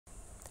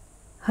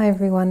Hi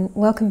everyone,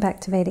 welcome back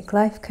to Vedic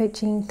Life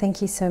Coaching.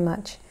 Thank you so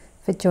much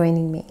for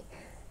joining me.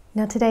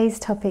 Now today's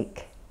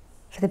topic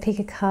for the pick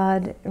a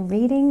card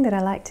reading that I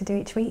like to do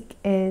each week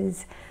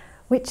is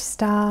which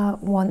star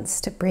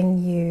wants to bring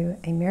you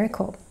a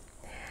miracle?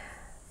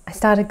 I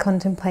started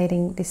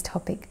contemplating this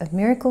topic of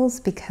miracles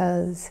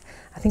because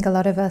I think a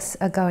lot of us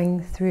are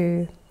going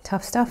through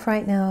tough stuff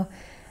right now,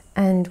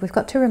 and we've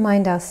got to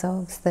remind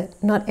ourselves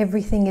that not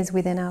everything is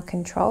within our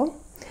control,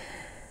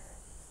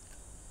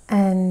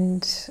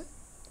 and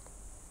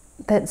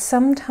that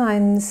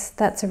sometimes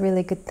that's a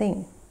really good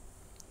thing.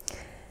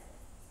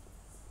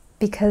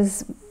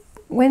 Because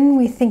when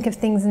we think of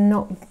things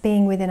not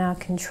being within our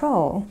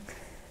control,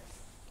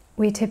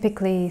 we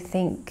typically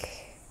think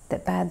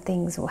that bad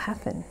things will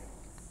happen.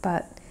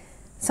 But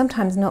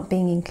sometimes not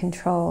being in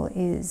control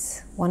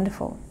is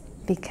wonderful,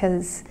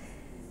 because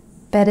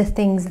better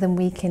things than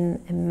we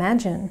can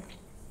imagine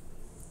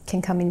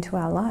can come into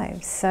our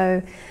lives.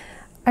 So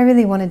I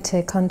really wanted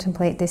to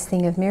contemplate this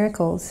thing of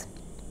miracles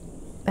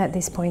at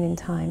this point in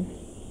time.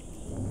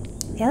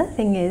 The other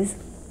thing is,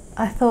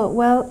 I thought,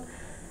 well,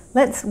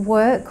 let's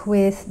work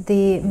with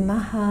the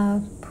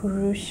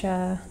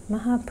Mahapurusha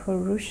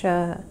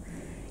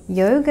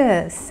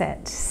yoga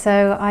set.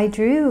 So I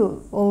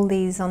drew all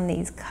these on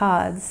these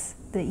cards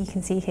that you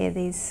can see here,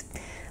 these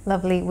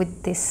lovely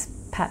with this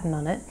pattern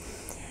on it.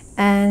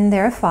 And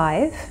there are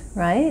 5,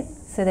 right?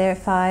 So there are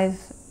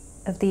 5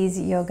 of these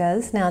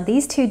yogas. Now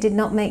these 2 did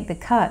not make the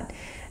cut.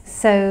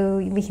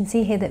 So we can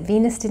see here that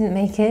Venus didn't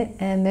make it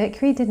and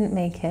Mercury didn't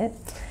make it.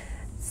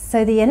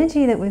 So the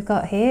energy that we've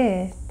got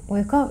here,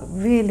 we've got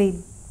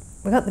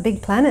the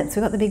big planets,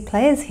 we've got the big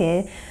players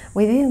here.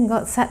 We've even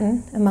got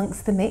Saturn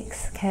amongst the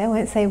mix. Okay, I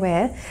won't say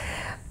where,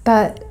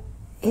 but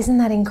isn't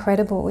that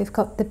incredible? We've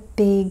got the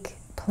big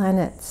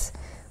planets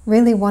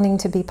really wanting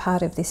to be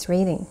part of this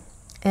reading.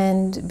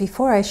 And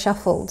before I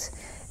shuffled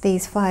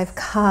these 5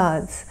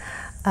 cards,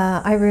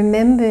 I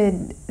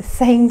remembered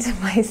saying to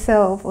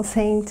myself, or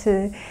saying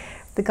to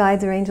the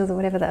guides or angels or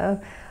whatever,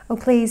 oh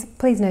please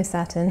no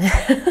Saturn.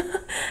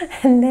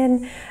 And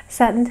then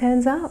Saturn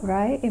turns up,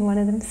 right, in one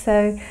of them.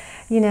 So,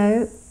 you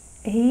know,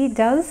 he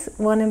does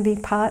want to be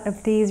part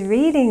of these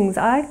readings.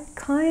 I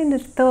kind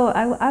of thought,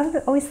 I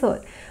always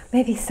thought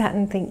maybe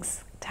Saturn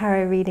thinks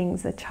tarot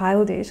readings are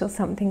childish or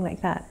something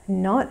like that.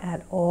 Not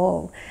at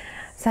all.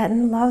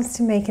 Saturn loves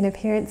to make an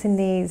appearance in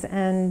these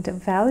and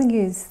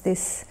values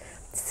this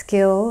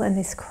skill and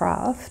this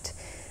craft,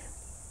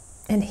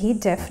 and he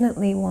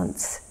definitely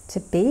wants to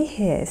be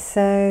here.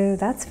 So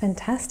that's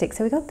fantastic.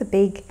 So we got the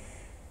big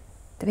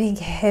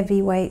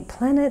heavyweight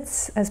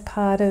planets as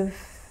part of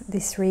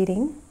this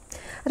reading.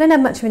 I don't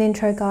have much of an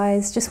intro,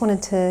 guys. Just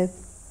wanted to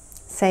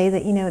say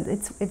that, you know,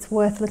 it's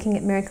worth looking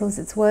at miracles.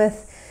 It's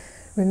worth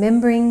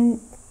remembering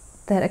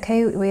that,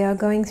 okay, we are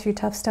going through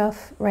tough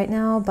stuff right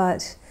now,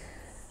 but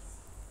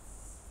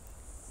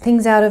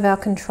things out of our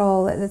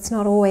control, that's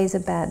not always a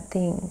bad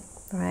thing,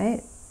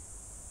 right?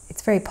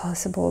 It's very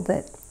possible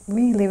that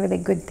really, really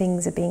good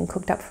things are being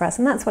cooked up for us.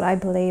 And that's what I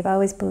believe. I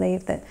always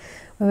believe that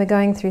when we're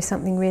going through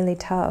something really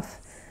tough,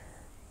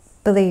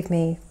 believe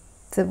me,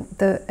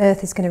 the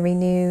earth is going to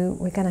renew.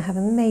 We're going to have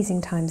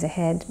amazing times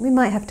ahead. We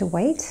might have to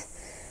wait,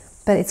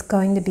 but it's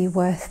going to be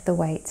worth the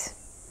wait.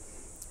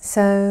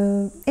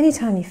 So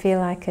anytime you feel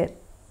like it,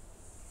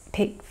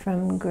 pick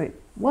from group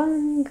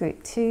 1,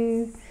 group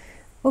 2,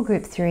 or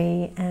group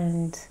 3,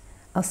 and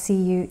I'll see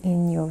you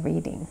in your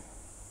reading.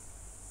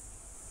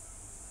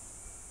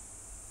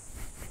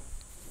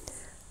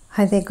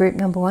 Hi there, group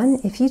number 1.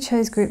 If you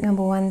chose group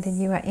number 1, then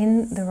you are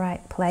in the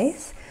right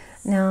place.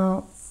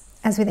 Now,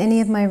 as with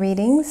any of my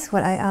readings,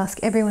 what I ask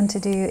everyone to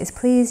do is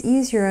please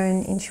use your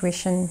own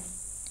intuition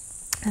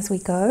as we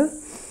go.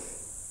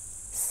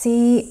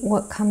 See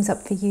what comes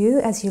up for you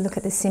as you look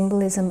at the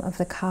symbolism of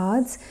the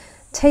cards.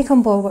 Take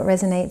on board what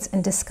resonates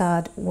and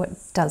discard what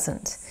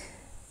doesn't.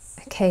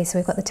 Okay, so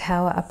we've got the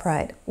Tower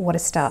upright. What a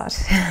start.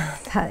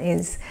 That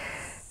is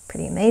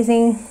pretty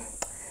amazing.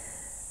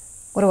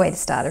 What a way to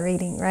start a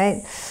reading,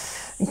 right?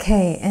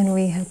 Okay, and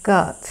we have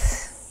got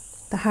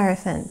the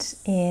Hierophant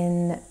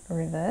in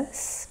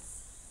reverse.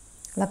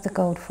 Love the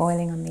gold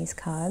foiling on these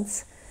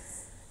cards.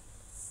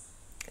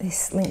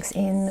 This links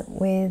in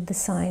with the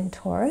sign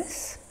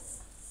Taurus.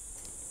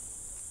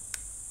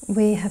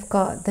 We have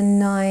got the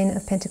 9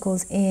 of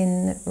Pentacles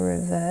in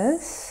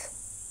reverse.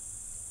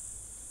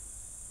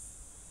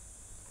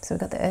 So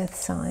we've got the earth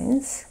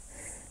signs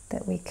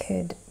that we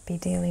could be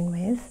dealing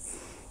with.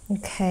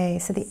 Okay,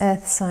 so the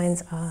earth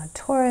signs are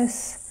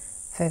Taurus,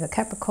 Virgo,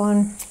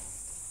 Capricorn.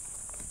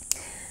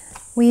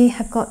 We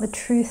have got the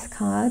Truth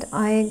card.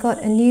 I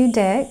got a new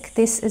deck.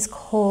 This is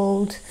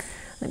called,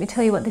 let me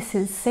tell you what this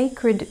is,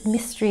 Sacred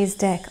Mysteries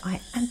deck. I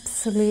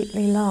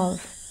absolutely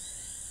love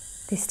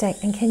this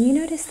deck. And can you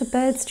notice the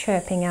birds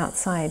chirping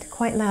outside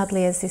quite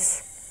loudly as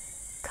this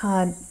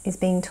card is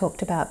being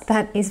talked about?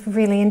 That is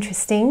really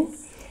interesting.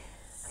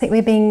 I think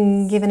we're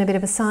being given a bit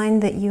of a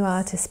sign that you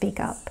are to speak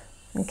up.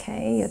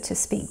 Okay, you're to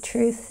speak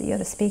truth, you're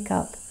to speak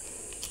up.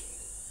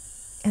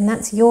 And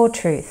that's your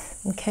truth,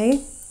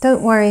 okay?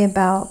 Don't worry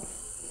about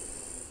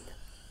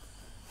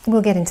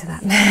we'll get into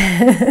that.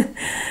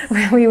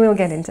 We will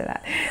get into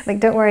that. Like,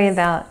 don't worry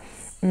about,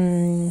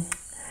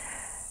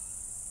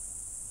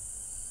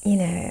 you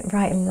know,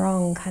 right and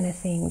wrong kind of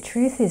thing.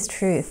 Truth is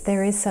truth.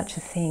 There is such a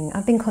thing.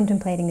 I've been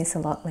contemplating this a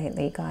lot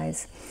lately,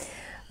 guys.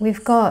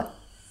 We've got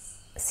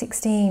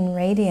 16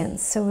 radiants.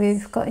 So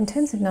we've got, in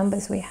terms of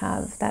numbers, we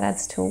have, that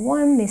adds to a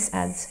 1, this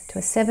adds to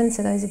a 7.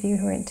 So those of you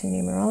who are into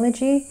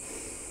numerology,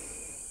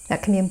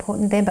 that can be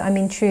important there. But I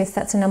mean, truth,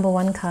 that's a number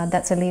 1 card.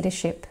 That's a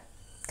leadership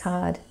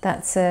card.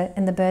 That's a,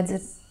 and the birds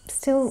are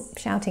still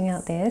shouting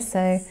out there.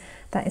 So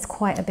that is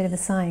quite a bit of a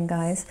sign,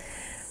 guys.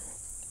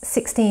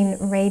 16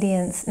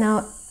 radiants.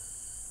 Now,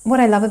 what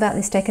I love about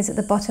this deck is at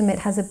the bottom it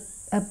has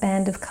a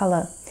band of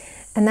color,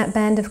 and that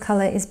band of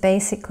color is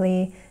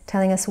basically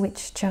telling us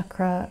which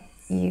chakra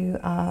you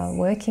are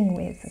working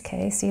with.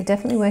 Okay, so you're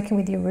definitely working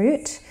with your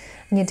root,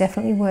 and you're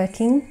definitely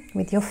working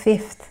with your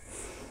 5th.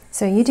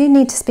 So you do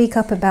need to speak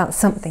up about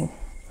something.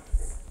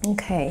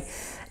 Okay,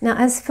 now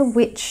as for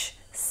which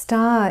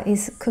star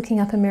is cooking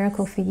up a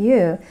miracle for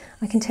you,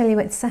 I can tell you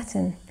it's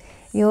Saturn.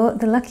 You're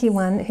the lucky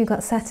one who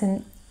got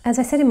Saturn. As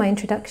I said in my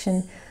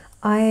introduction,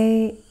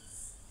 I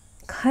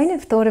kind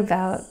of thought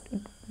about,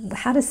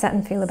 how does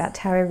Saturn feel about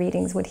tarot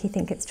readings? Would he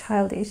think it's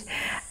childish?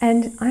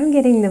 And I'm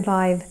getting the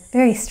vibe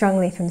very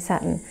strongly from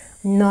Saturn.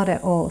 Not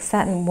at all.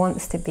 Saturn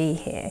wants to be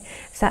here.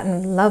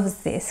 Saturn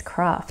loves this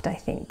craft, I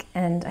think.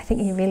 And I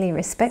think he really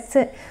respects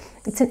it.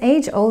 It's an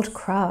age-old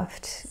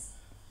craft,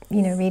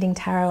 you know, reading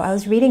tarot. I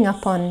was reading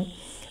up on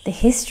the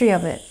history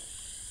of it.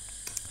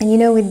 And you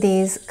know, with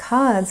these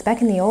cards,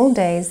 back in the old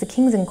days, the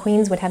kings and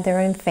queens would have their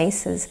own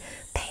faces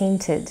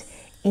painted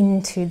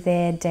into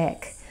their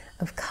deck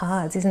of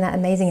cards. Isn't that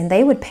amazing? And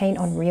they would paint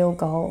on real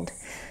gold.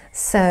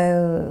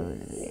 So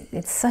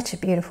it's such a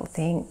beautiful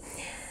thing.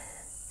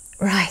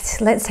 Right,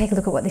 let's take a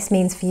look at what this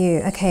means for you.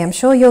 Okay, I'm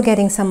sure you're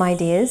getting some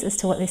ideas as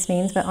to what this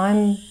means, but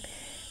I'm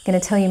going to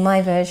tell you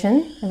my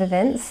version of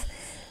events.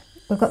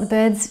 We've got the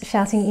birds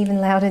shouting even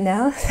louder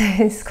now, so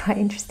it's quite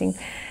interesting.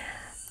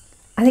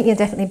 I think you're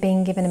definitely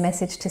being given a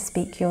message to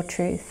speak your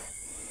truth.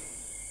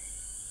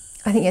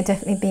 I think you're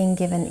definitely being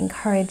given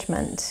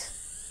encouragement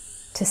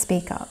to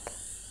speak up.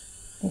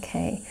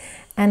 Okay,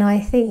 and I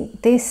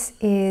think this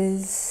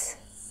is,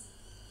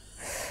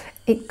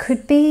 it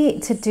could be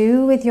to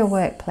do with your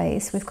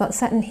workplace. We've got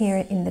Saturn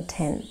here in the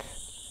 10th,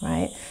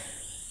 right?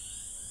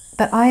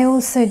 But I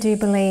also do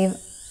believe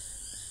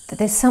that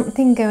there's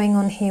something going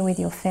on here with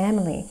your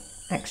family,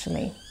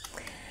 actually.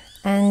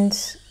 And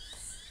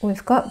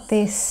we've got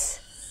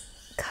this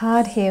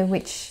card here,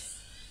 which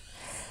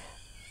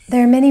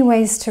there are many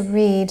ways to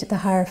read the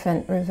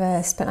Hierophant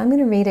reversed, but I'm going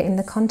to read it in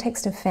the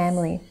context of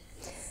family.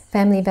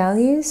 Family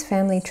values,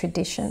 family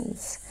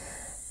traditions.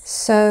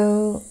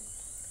 So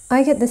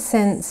I get the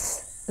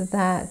sense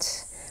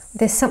that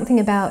there's something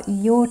about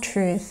your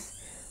truth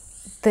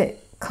that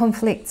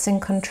conflicts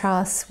and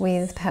contrasts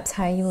with perhaps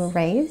how you were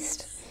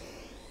raised.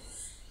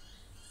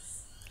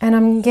 And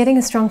I'm getting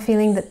a strong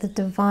feeling that the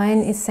divine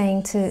is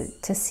saying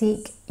to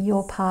seek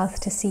your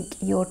path, to seek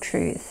your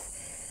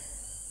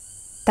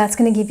truth. That's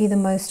going to give you the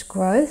most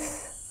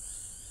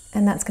growth,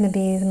 and that's going to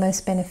be the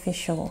most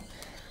beneficial,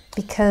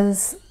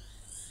 because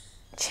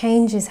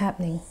change is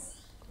happening.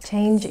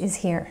 Change is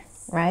here,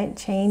 right?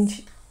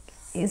 Change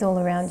is all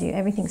around you.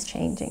 Everything's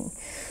changing.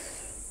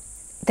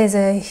 There's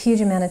a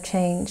huge amount of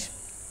change.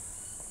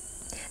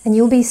 And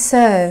you'll be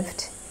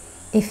served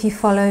if you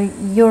follow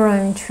your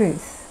own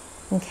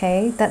truth,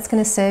 okay? That's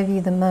going to serve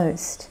you the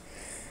most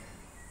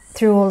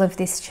through all of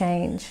this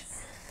change.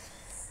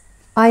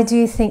 I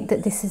do think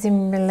that this is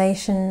in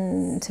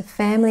relation to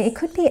family. It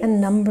could be a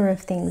number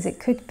of things. It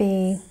could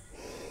be,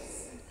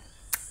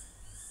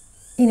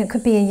 you know, it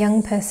could be a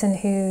young person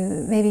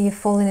who maybe you've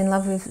fallen in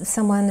love with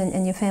someone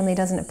and your family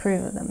doesn't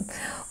approve of them.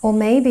 Or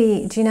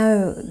maybe, do you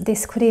know,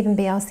 this could even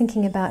be, I was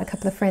thinking about a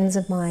couple of friends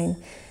of mine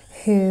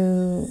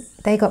who,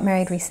 they got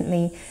married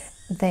recently.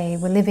 They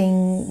were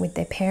living with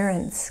their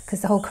parents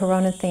because the whole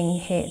corona thing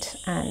hit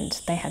and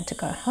they had to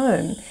go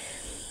home.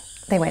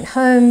 They went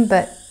home,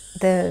 but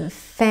the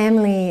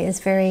family is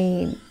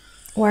very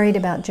worried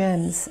about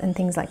germs and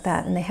things like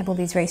that, and they have all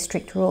these very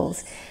strict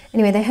rules.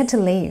 Anyway, they had to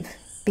leave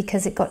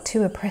because it got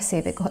too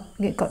oppressive,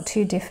 it got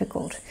too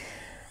difficult.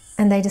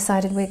 And they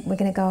decided we're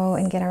going to go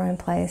and get our own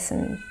place,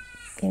 and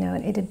you know,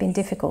 it had been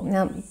difficult.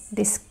 Now,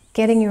 this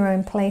getting your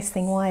own place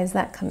thing, why is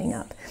that coming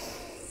up?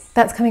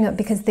 That's coming up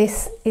because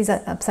this is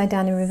upside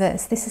down in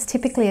reverse. This is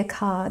typically a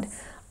card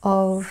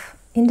of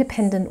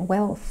independent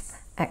wealth,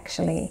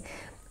 actually.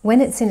 When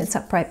it's in its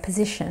upright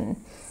position,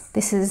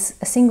 this is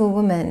a single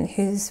woman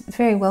who's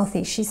very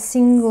wealthy. She's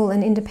single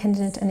and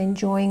independent and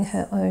enjoying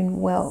her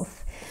own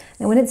wealth.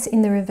 Now, when it's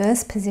in the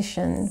reverse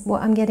position,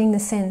 what I'm getting the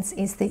sense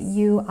is that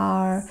you're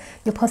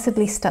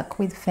possibly stuck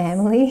with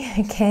family,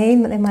 okay?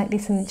 There might be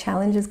some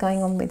challenges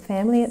going on with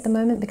family at the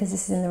moment because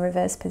this is in the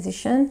reverse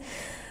position.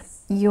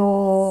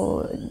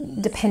 You're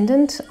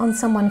dependent on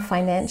someone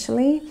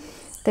financially.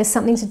 There's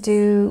something to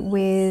do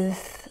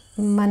with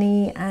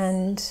money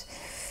and,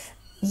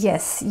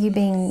 yes, you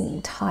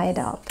being tied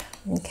up,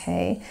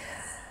 okay?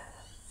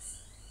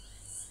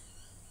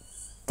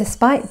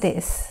 despite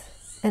this,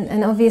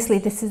 and obviously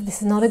this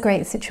is not a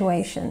great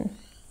situation,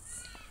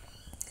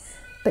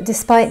 but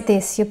despite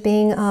this, you're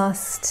being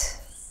asked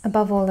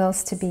above all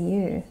else to be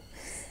you.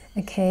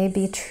 Okay,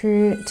 be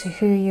true to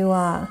who you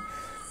are.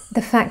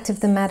 The fact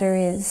of the matter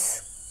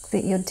is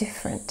that you're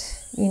different,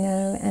 you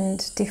know,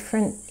 and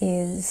different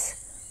is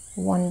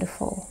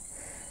wonderful.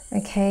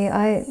 Okay,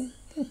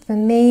 for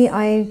me,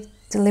 I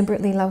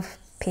deliberately love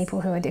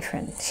people who are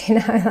different, you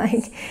know,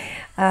 like,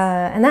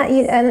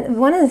 and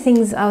one of the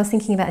things I was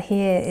thinking about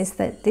here is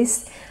that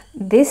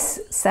this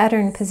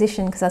Saturn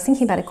position, because I was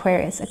thinking about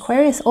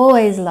Aquarius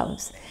always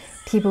loves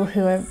people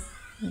who are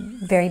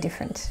very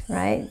different,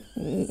 right?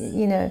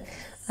 You know,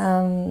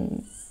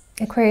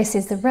 Aquarius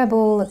is the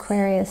rebel.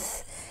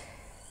 Aquarius,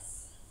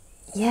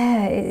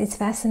 yeah, it's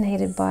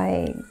fascinated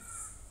by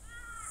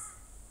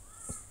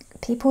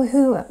people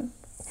who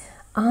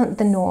aren't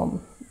the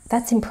norm.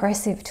 That's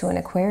impressive to an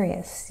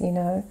Aquarius, you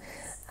know.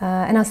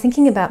 And I was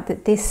thinking about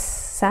that this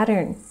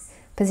Saturn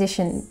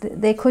position,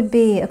 there could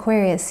be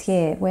Aquarius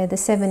here, where the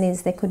 7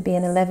 is, there could be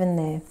an 11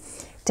 there,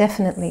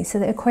 definitely. So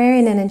the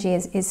Aquarian energy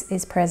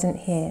is present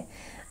here,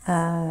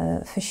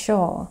 for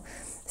sure.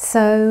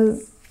 So,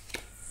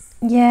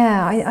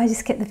 yeah, I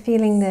just get the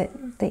feeling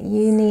that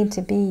you need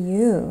to be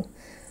you.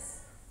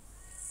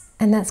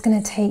 And that's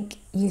going to take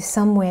you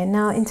somewhere.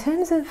 Now, in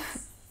terms of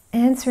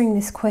answering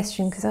this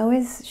question, because I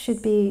always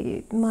should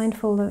be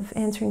mindful of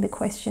answering the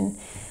question,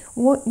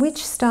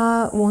 which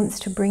star wants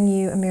to bring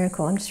you a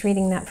miracle? I'm just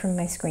reading that from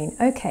my screen.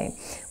 Okay,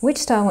 which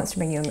star wants to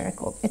bring you a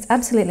miracle? It's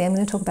absolutely, I'm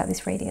going to talk about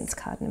this Radiance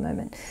card in a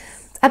moment.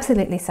 It's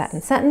absolutely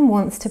Saturn. Saturn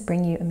wants to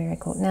bring you a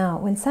miracle. Now,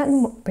 when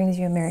Saturn brings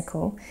you a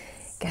miracle,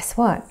 guess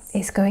what?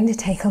 It's going to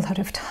take a lot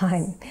of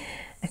time.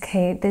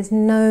 Okay, there's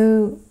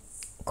no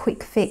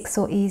quick fix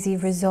or easy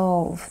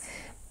resolve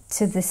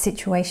to the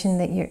situation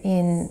that you're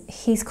in.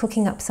 He's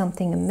cooking up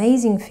something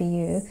amazing for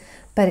you,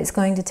 but it's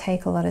going to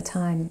take a lot of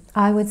time.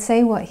 I would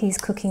say what he's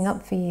cooking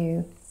up for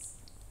you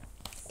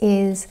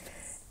is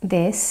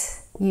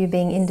this, you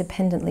being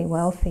independently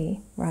wealthy,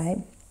 right?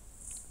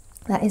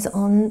 That is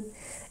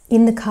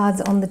in the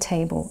cards on the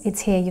table.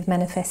 It's here, you've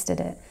manifested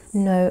it.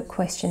 No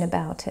question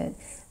about it.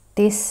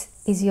 This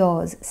is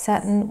yours.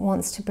 Saturn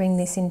wants to bring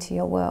this into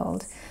your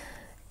world.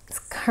 It's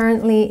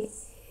currently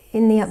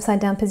in the upside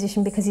down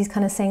position because he's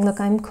kind of saying, look,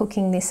 I'm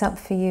cooking this up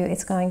for you.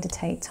 It's going to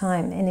take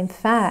time. And in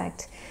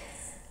fact,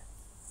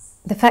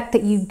 the fact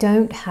that you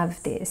don't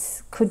have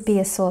this could be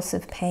a source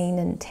of pain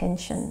and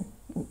tension.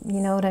 You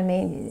know what I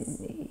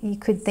mean? You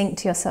could think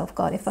to yourself,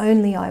 God, if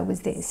only I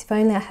was this, if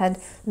only I had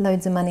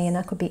loads of money and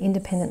I could be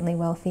independently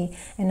wealthy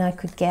and I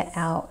could get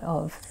out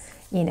of,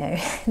 you know,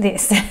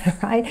 this,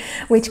 right?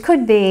 Which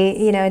could be,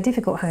 you know, a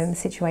difficult home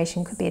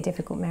situation, could be a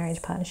difficult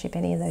marriage, partnership,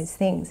 any of those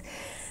things.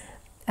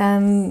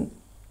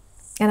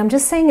 And I'm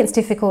just saying it's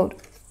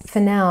difficult for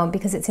now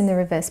because it's in the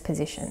reverse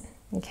position.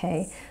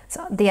 Okay,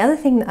 so the other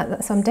thing,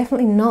 so I'm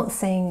definitely not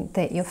saying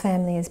that your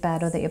family is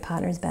bad or that your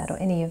partner is bad or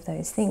any of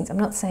those things. I'm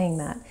not saying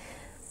that,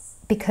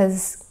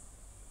 because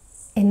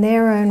in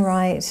their own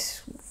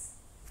right,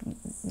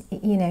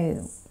 you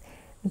know,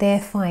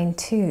 they're fine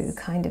too,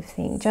 kind of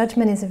thing.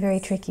 Judgment is a very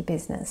tricky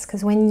business,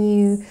 because when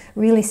you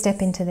really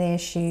step into their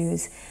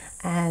shoes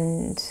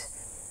and,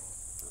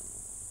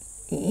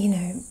 you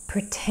know,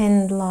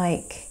 pretend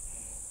like,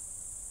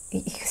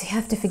 because you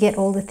have to forget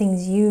all the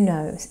things you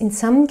know. In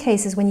some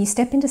cases, when you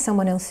step into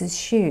someone else's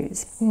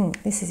shoes,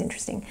 this is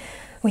interesting.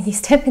 When you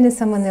step into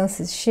someone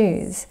else's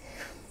shoes,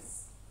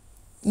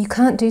 you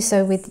can't do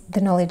so with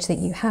the knowledge that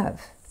you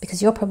have,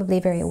 because you're probably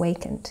very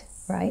awakened,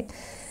 right?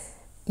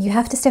 You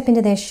have to step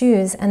into their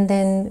shoes and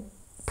then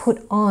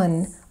put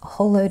on a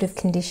whole load of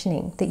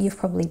conditioning that you've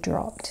probably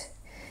dropped.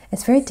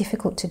 It's very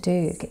difficult to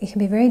do. It can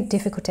be very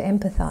difficult to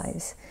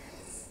empathize.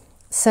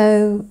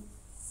 So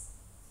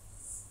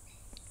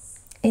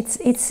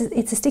it's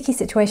a sticky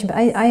situation, but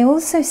I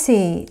also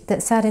see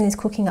that Saturn is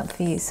cooking up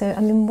for you. So,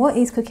 I mean, what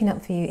he's cooking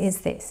up for you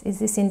is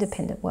this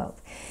independent wealth.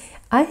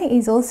 I think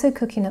he's also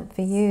cooking up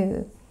for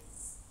you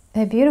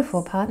a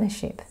beautiful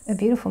partnership, a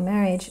beautiful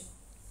marriage.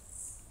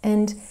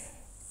 And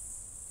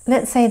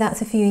let's say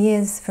that's a few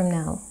years from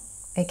now,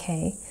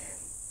 okay?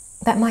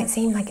 That might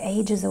seem like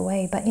ages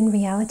away, but in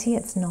reality,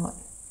 it's not.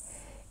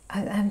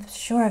 I'm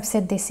sure I've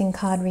said this in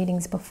card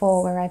readings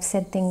before, where I've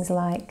said things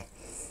like,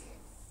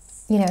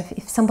 you know,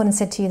 if someone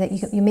said to you that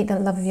you meet the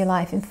love of your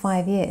life in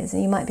 5 years,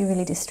 and you might be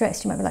really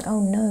distressed, you might be like, oh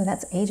no,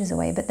 that's ages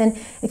away. But then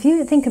if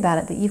you think about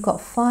it, that you've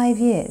got 5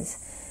 years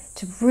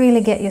to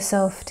really get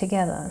yourself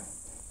together,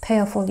 pay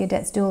off all your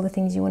debts, do all the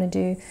things you want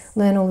to do,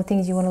 learn all the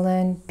things you want to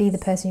learn, be the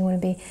person you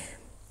want to be,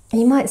 and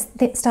you might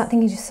start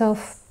thinking to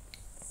yourself,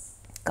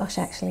 gosh,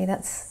 actually,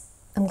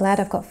 I'm glad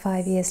I've got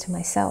 5 years to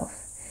myself.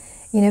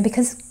 You know,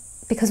 because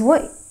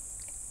what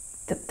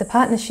the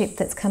partnership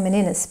that's coming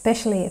in,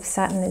 especially if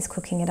Saturn is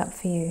cooking it up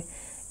for you,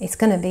 it's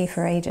going to be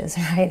for ages,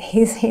 right?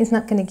 He's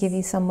not going to give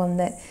you someone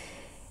that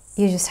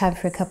you just have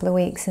for a couple of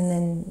weeks and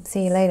then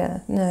see you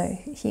later. No,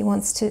 he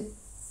wants to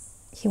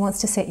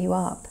set you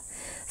up.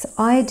 So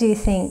I do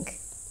think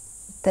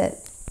that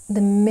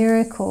the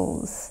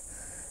miracles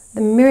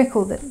the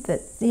miracle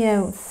that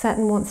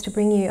Saturn wants to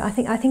bring you, I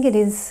think it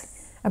is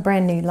a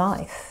brand new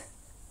life,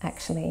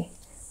 actually.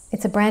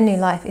 It's a brand new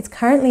life. It's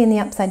currently in the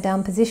upside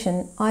down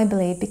position, I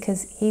believe,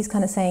 because he's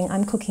kind of saying,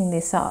 I'm cooking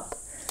this up.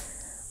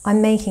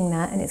 I'm making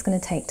that, and it's going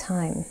to take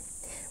time.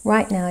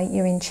 Right now,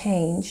 you're in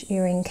change,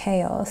 you're in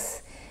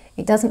chaos.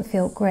 It doesn't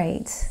feel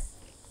great.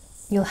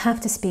 You'll have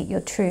to speak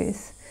your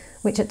truth,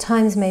 which at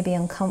times may be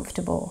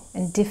uncomfortable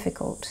and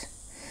difficult.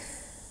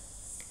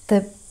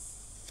 The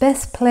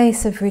best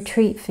place of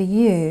retreat for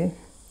you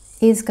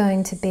is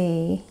going to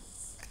be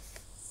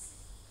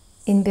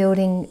in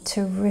building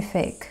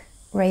terrific,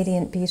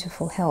 radiant,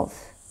 beautiful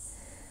health.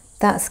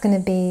 That's going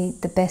to be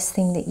the best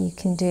thing that you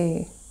can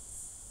do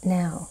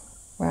now,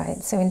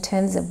 right? So in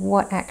terms of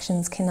what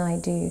actions can I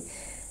do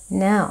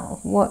now?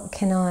 What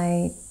can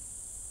I,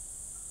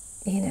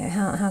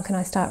 how can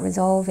I start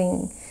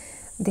resolving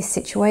this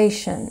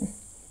situation?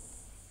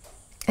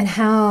 And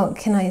how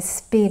can I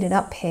speed it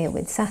up here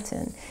with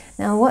Saturn?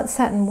 Now, what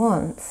Saturn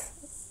wants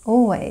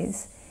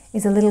always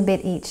is a little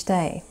bit each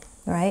day,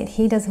 right?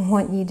 He doesn't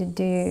want you to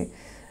do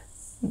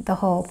the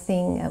whole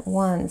thing at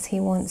once. He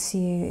wants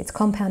you, it's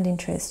compound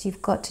interest.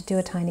 You've got to do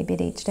a tiny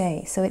bit each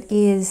day. So it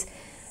is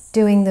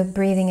doing the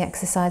breathing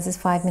exercises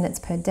 5 minutes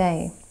per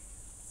day.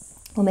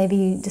 Or maybe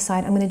you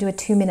decide, I'm going to do a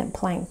 2-minute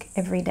plank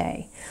every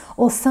day.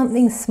 Or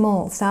something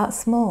small. Start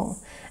small.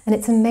 And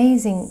it's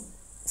amazing.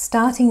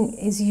 Starting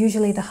is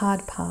usually the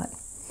hard part.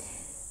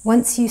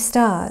 Once you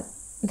start,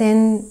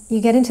 then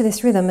you get into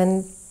this rhythm,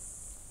 and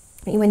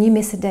when you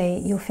miss a day,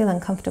 you'll feel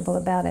uncomfortable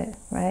about it,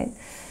 right?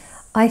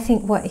 I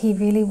think what he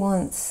really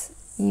wants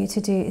you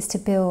to do is to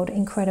build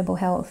incredible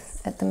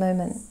health at the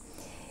moment.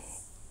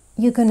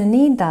 You're going to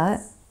need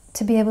that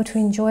to be able to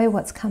enjoy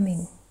what's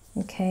coming,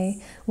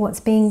 okay? What's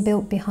being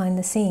built behind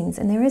the scenes.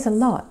 And there is a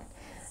lot.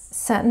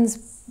 Saturn's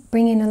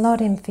bringing a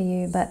lot in for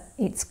you, but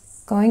it's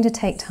going to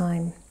take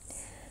time.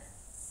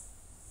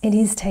 It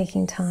is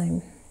taking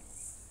time.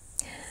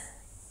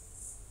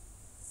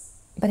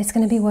 But it's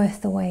going to be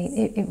worth the wait.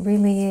 It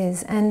really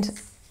is. And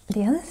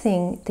the other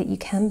thing that you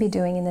can be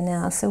doing in the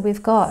now, so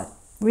we've got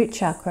root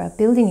chakra,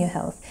 building your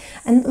health.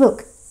 And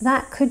look,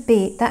 that could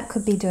be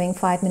doing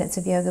 5 minutes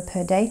of yoga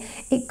per day.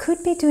 It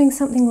could be doing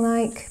something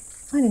like,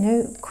 I don't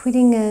know,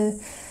 quitting an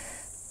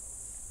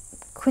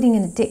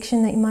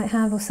addiction that you might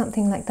have, or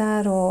something like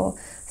that, or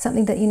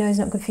something that you know is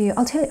not good for you.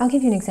 I'll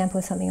give you an example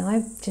of something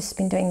I've just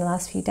been doing the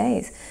last few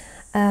days.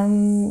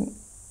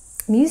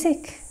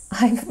 Music.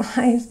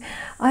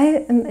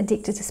 I am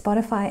addicted to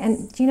Spotify,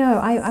 and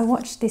I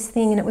watched this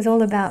thing, and it was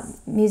all about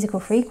musical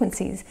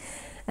frequencies,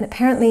 and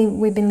apparently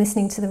we've been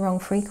listening to the wrong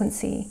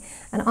frequency,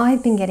 and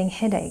I've been getting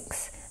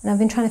headaches, and I've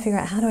been trying to figure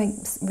out, how do I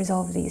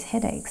resolve these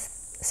headaches?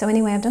 So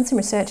anyway, I've done some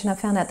research, and I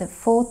found out that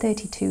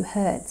 432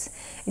 hertz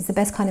is the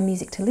best kind of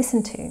music to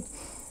listen to.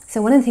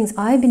 So one of the things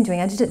I've been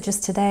doing, I did it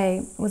just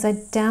today, was I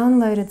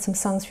downloaded some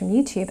songs from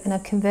YouTube and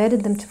I've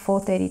converted them to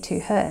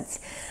 432 hertz.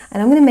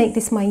 And I'm going to make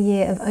this my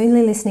year of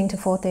only listening to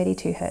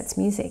 432 hertz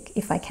music,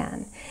 if I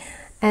can.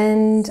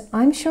 And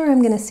I'm sure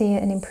I'm going to see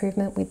an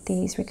improvement with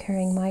these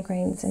recurring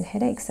migraines and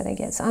headaches that I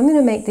get. So I'm going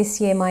to make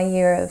this year my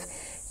year of,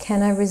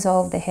 can I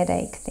resolve the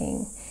headache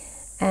thing?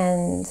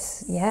 And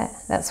yeah,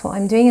 that's what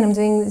I'm doing. And I'm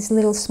doing these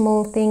little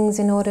small things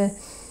in order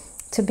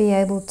to be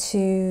able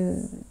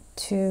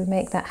to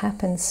make that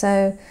happen.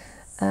 So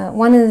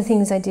one of the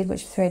things I did,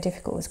 which was very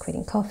difficult, was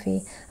quitting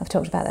coffee. I've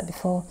talked about that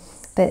before.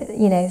 But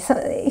so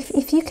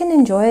if you can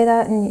enjoy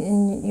that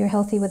and you're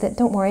healthy with it,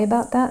 don't worry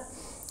about that.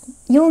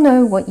 You'll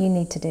know what you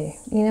need to do.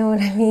 You know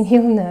what I mean?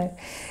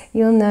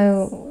 You'll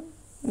know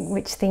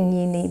which thing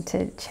you need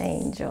to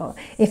change, or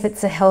if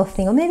it's a health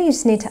thing, or maybe you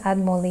just need to add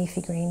more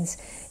leafy greens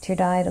to your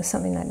diet or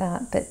something like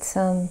that. But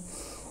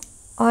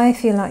I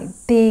feel like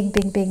big,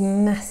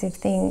 massive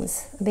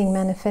things are being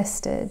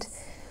manifested,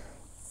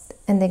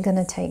 and they're going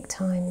to take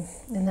time,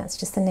 and that's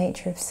just the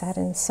nature of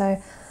Saturn.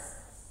 So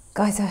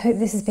guys, I hope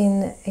this has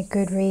been a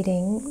good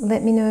reading.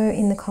 Let me know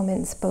in the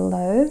comments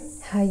below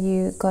how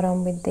you got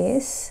on with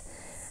this,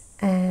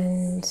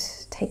 and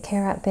take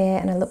care out there,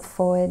 and I look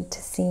forward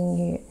to seeing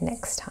you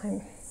next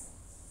time.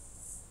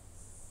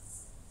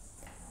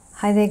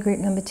 Hi there, group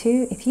number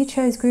 2. If you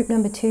chose group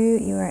number 2,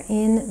 you are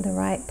in the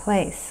right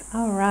place.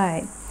 All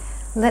right,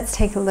 let's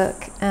take a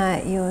look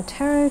at your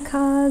tarot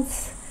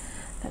cards.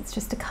 That's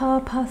just a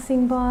car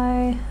passing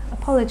by.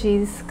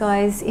 Apologies,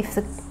 guys, if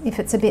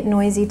it's a bit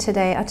noisy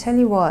today. I tell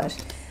you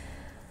what,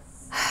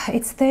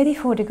 it's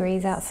 34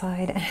 degrees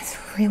outside and it's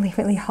really,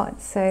 really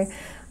hot. So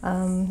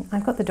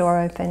I've got the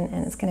door open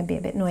and it's going to be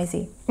a bit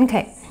noisy.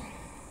 Okay,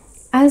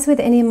 as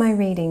with any of my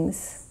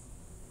readings,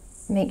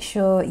 make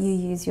sure you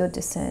use your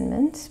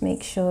discernment.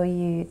 Make sure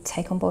you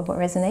take on board what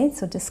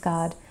resonates or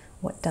discard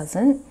what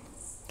doesn't.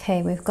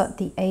 Okay, we've got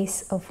the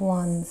Ace of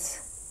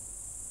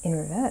Wands in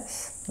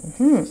reverse.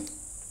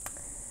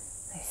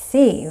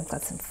 See, we've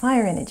got some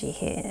fire energy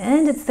here,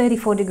 and it's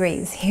 34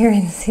 degrees here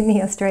in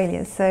Sydney,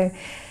 Australia. So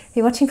if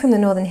you're watching from the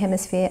Northern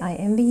Hemisphere, I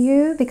envy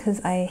you, because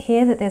I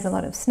hear that there's a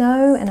lot of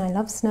snow and I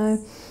love snow.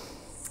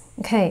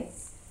 Okay,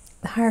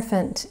 the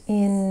Hierophant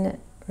in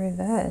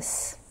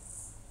reverse.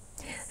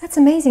 That's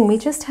amazing. We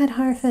just had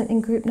Hierophant in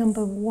group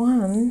number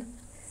 1.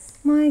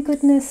 My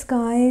goodness,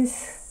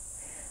 guys.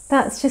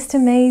 That's just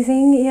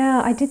amazing.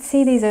 Yeah, I did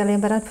see these earlier,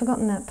 but I'd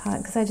forgotten that part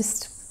because I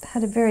just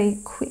had a very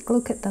quick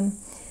look at them.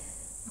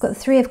 We've got the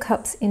 3 of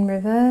Cups in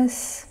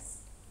reverse.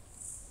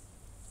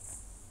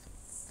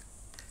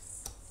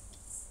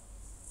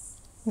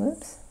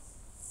 Whoops.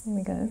 There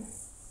we go.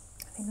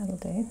 I think that'll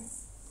do.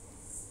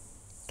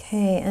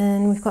 Okay,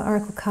 and we've got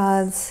Oracle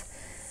cards.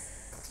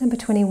 Number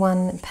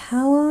 21,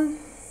 Power.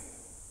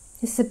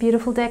 This is a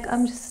beautiful deck.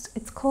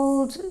 It's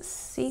called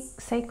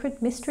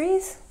Sacred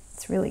Mysteries.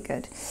 It's really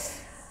good.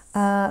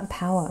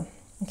 Power.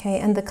 Okay,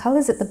 and the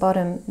colors at the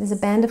bottom, there's a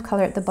band of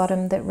color at the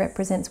bottom that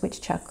represents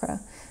which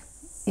chakra?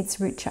 It's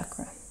root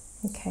chakra.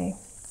 Okay.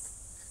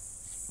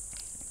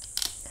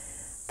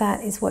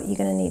 That is what you're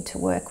going to need to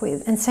work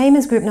with. And same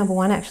as group number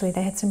 1, actually,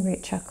 they had some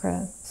root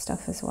chakra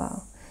stuff as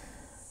well.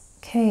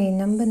 Okay,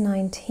 number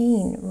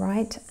 19,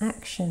 Right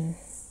Action.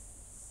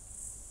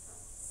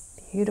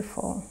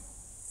 Beautiful.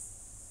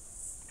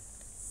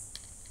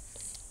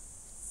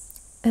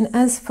 And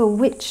as for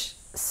which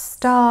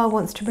star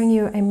wants to bring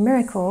you a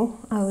miracle,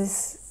 I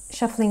was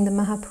shuffling the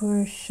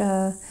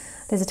Mahapurusha.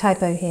 There's a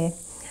typo here,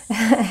 a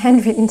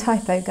handwritten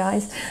typo,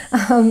 guys.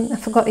 I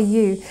forgot a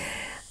U.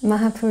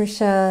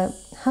 Mahapurusha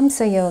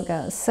Hamsa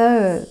Yoga.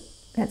 So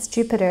that's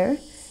Jupiter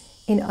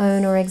in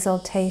own or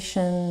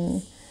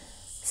exaltation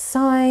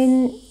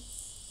sign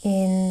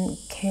in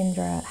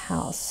Kendra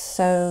house.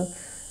 So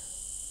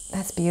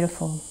that's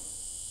beautiful.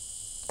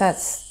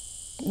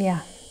 That's,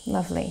 yeah,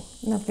 lovely,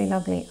 lovely,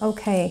 lovely.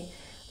 Okay,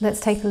 let's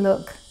take a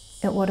look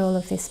at what all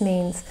of this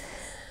means.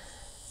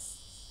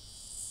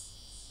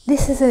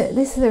 This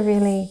is a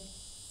really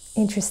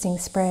interesting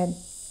spread.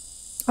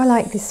 I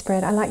like this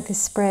spread. I like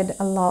this spread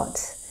a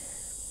lot.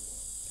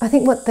 I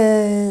think what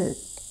the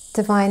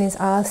divine is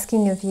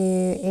asking of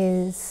you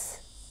is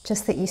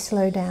just that you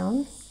slow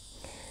down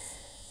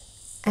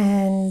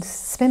and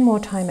spend more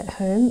time at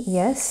home.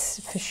 Yes,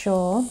 for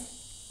sure.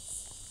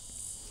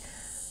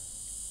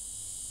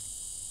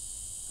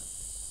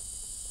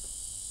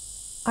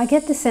 I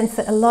get the sense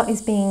that a lot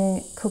is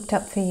being cooked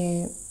up for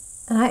you.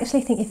 And I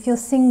actually think if you're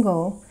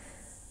single,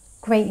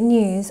 great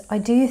news. I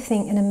do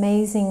think an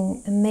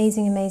amazing,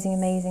 amazing, amazing,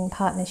 amazing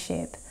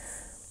partnership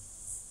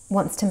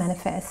wants to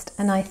manifest.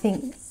 And I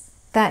think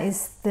that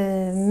is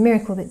the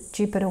miracle that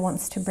Jupiter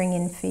wants to bring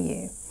in for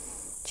you.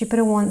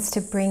 Jupiter wants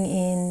to bring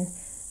in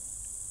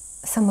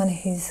someone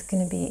who's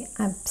going to be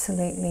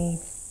absolutely,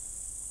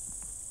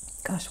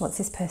 gosh, what's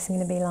this person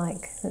going to be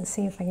like? Let's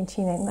see if I can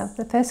tune in.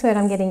 The first word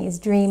I'm getting is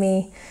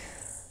dreamy,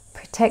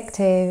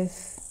 protective,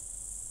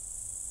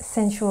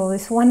 sensual,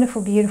 this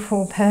wonderful,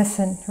 beautiful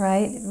person,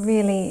 right?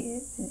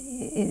 Really,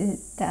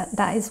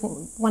 that is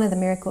one of the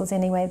miracles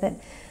anyway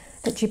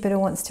that Jupiter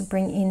wants to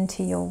bring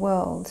into your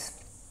world.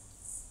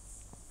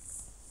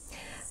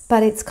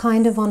 But it's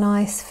kind of on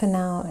ice for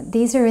now.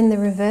 These are in the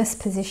reverse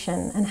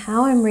position, and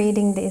how I'm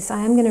reading this, I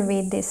am going to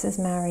read this as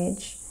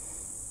marriage.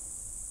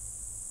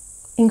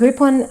 In group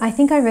 1, I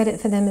think I read it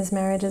for them as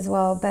marriage as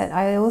well, but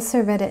I also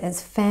read it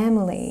as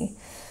family.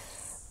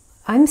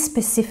 I'm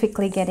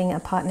specifically getting a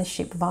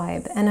partnership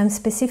vibe, and I'm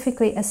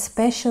specifically,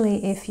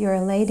 especially if you're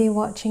a lady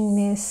watching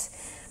this,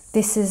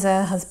 this is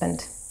a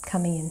husband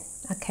coming in,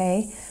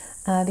 okay?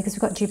 Because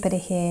we've got Jupiter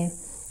here.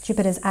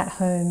 Jupiter's at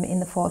home in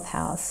the 4th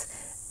house.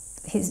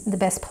 The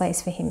best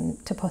place for him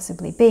to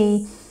possibly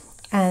be.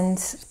 And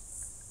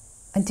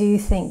I do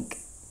think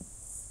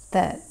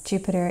that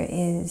Jupiter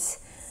is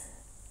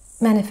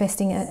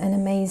manifesting an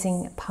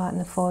amazing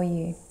partner for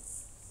you.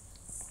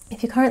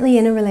 If you're currently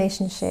in a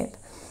relationship,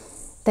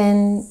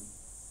 then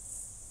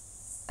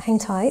hang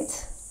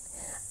tight.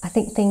 I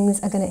think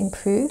things are going to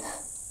improve.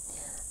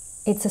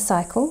 It's a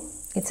cycle,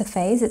 it's a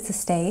phase, it's a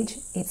stage.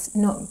 It's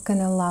not going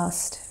to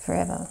last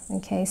forever,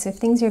 okay? So if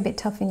things are a bit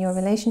tough in your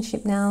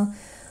relationship now,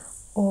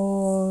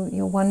 or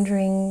you're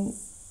wondering,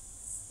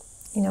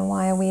 you know,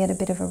 why are we at a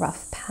bit of a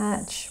rough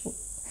patch?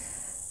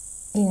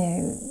 You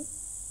know,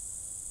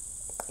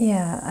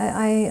 yeah,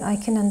 I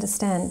can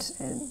understand.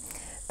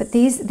 But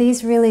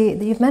these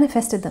really, you've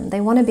manifested them.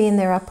 They want to be in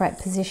their upright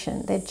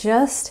position. They're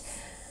just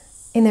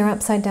in their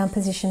upside down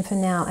position for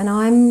now. And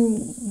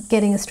I'm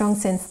getting a strong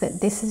sense that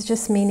this is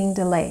just meaning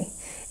delay.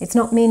 It's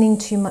not meaning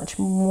too much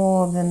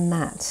more than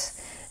that.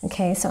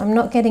 Okay, so I'm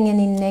not getting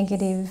any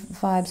negative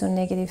vibes or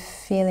negative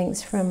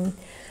feelings from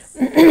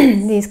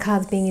these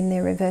cards being in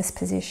their reverse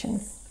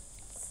position.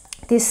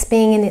 This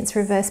being in its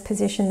reverse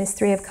position, this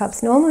 3 of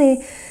Cups,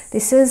 normally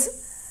this is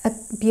a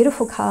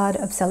beautiful card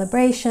of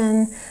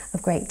celebration,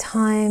 of great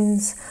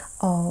times,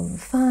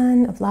 of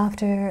fun, of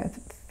laughter, of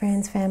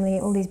friends, family,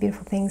 all these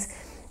beautiful things.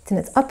 It's in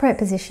its upright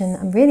position.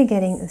 I'm really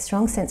getting a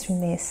strong sense from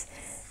this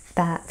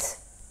that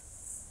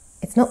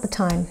it's not the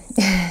time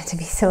to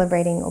be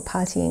celebrating or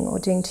partying or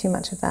doing too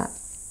much of that.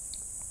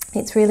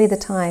 It's really the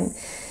time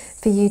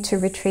for you to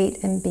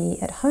retreat and be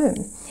at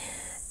home.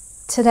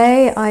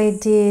 Today I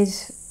did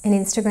an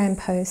Instagram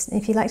post,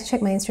 and if you'd like to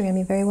check my Instagram,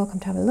 you're very welcome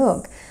to have a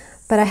look.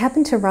 But I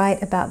happen to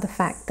write about the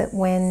fact that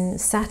when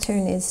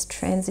Saturn is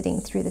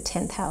transiting through the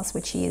 10th house,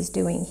 which he is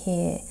doing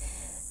here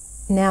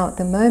now at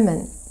the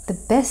moment, the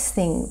best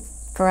thing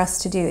for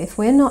us to do, if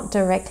we're not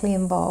directly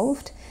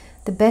involved,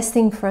 the best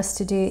thing for us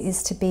to do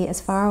is to be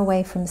as far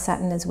away from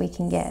Saturn as we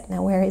can get.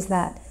 Now, where is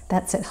that?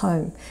 That's at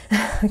home.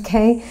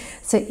 Okay?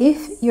 So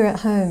if you're at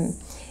home,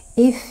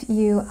 if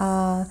you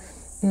are,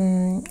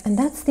 and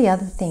that's the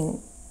other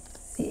thing,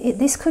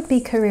 this could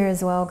be career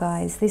as well,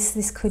 guys.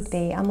 This could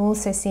be, I'm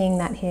also seeing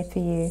that here for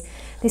you.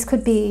 This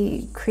could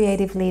be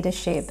creative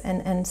leadership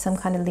and some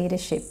kind of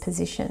leadership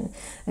position.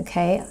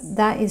 Okay?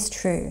 That is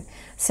true.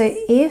 So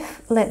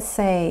if, let's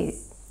say,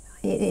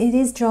 it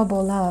is job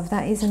or love,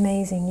 that is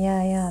amazing.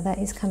 Yeah, that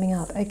is coming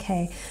up.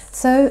 Okay,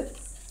 so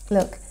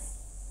look,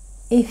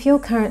 if you're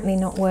currently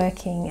not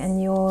working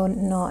and you're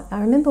not, I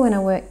remember when I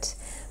worked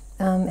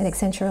at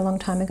Accenture a long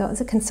time ago, it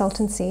was a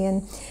consultancy,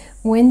 and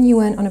when you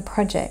weren't on a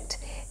project,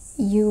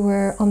 you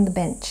were on the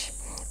bench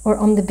or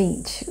on the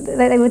beach.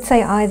 They would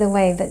say either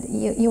way, but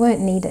you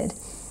weren't needed.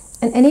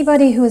 And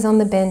anybody who was on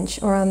the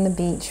bench or on the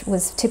beach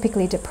was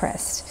typically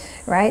depressed,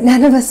 right?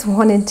 None of us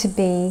wanted to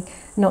be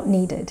not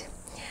needed.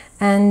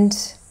 And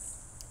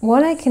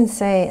what I can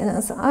say, and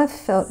I've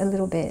felt a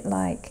little bit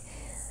like,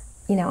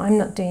 you know, I'm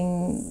not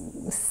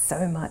doing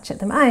so much at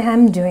them.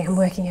 I'm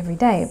working every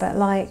day, but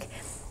like,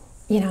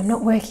 you know, I'm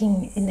not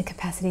working in the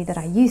capacity that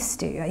I used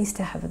to. I used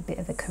to have a bit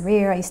of a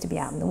career. I used to be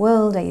out in the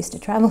world. I used to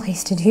travel. I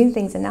used to do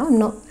things, and now I'm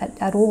not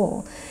at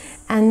all.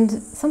 And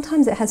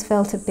sometimes it has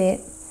felt a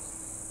bit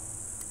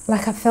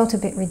like I've felt a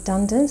bit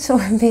redundant, or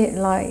a bit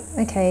like,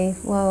 okay,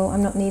 well,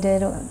 I'm not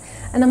needed.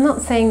 And I'm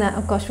not saying that,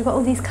 oh gosh, we've got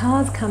all these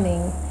cars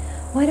coming.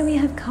 Why do we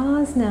have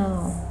cars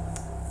now?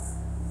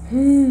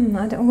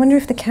 I wonder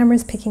if the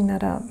camera's picking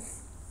that up.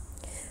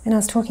 And I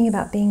was talking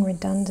about being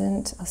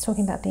redundant. I was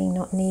talking about being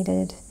not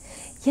needed.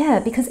 Yeah,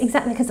 because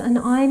and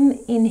I'm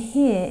in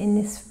here in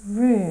this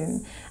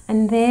room,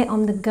 and they're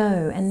on the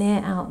go, and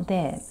they're out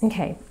there.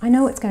 Okay, I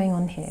know what's going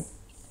on here.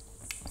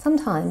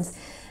 Sometimes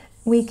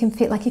we can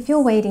feel like if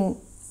you're waiting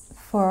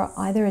for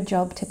either a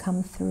job to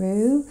come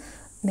through,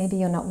 maybe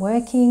you're not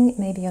working,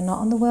 maybe you're not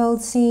on the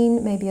world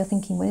scene, maybe you're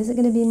thinking, when is it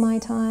going to be my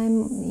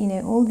time? You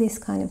know, all this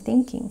kind of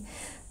thinking,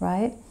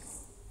 right?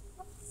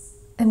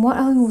 And what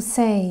I will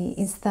say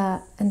is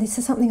that, and this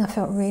is something I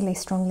felt really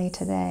strongly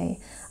today,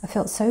 I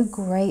felt so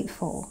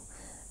grateful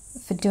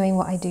for doing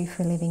what I do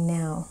for a living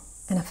now.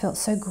 And I felt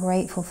so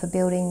grateful for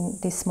building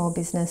this small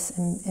business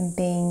and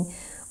being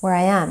where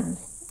I am.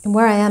 And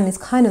where I am is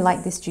kind of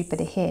like this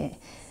Jupiter here,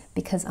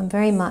 because I'm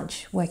very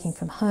much working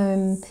from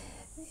home,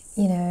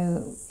 you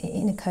know,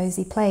 in a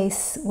cozy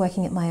place,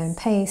 working at my own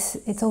pace.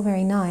 It's all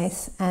very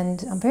nice,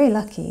 and I'm very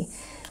lucky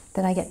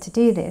that I get to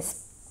do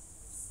this.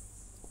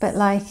 But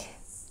like,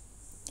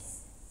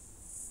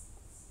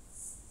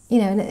 you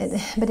know,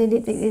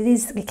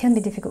 it can be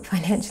difficult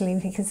financially,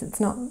 because it's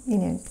not, you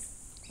know,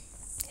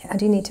 I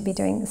do need to be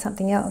doing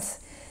something else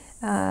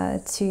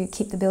to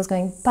keep the bills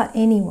going. But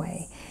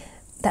anyway,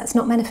 that's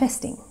not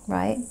manifesting,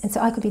 right? And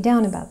so I could be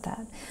down about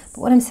that. But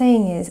what I'm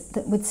saying is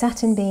that with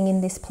Saturn being in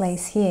this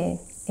place here,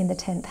 in the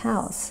 10th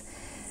house,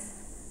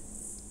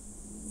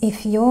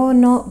 if you're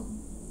not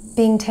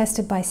being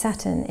tested by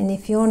Saturn, and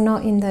if you're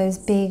not in those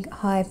big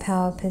high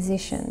power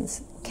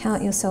positions,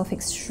 count yourself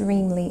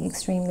extremely,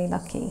 extremely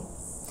lucky.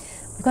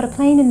 We've got a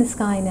plane in the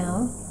sky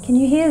now. Can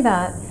you hear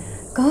that?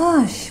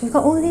 Gosh, we've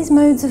got all these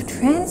modes of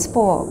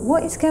transport.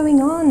 What is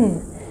going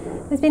on?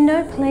 There's been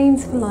no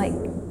planes for like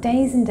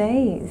days and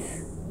days.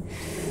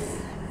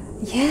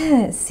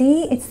 Yeah,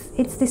 see,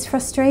 it's this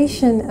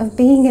frustration of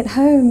being at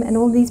home, and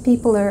all these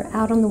people are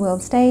out on the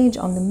world stage,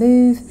 on the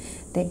move,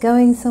 they're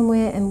going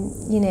somewhere, and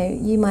you know,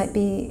 you might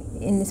be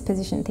in this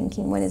position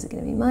thinking, when is it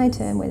going to be my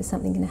turn? When is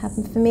something going to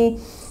happen for me?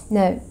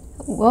 No,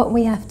 what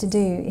we have to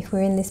do if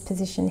we're in this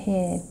position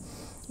here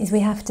is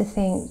we have to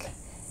think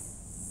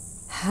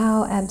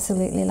how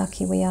absolutely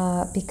lucky we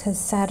are, because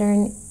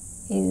Saturn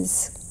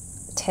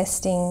is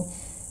testing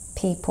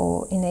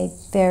people in a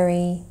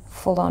very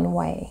full-on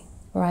way,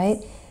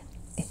 right?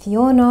 If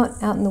you're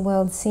not out in the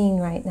world scene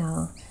right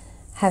now,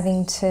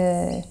 having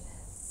to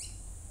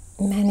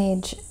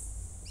manage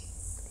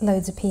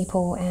loads of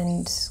people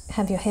and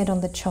have your head on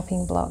the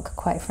chopping block,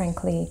 quite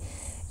frankly,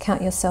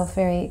 count yourself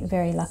very,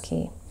 very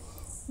lucky.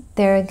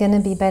 There are going to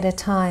be better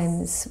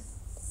times.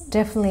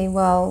 Definitely,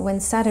 well,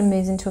 when Saturn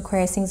moves into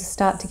Aquarius, things will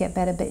start to get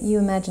better, but you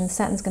imagine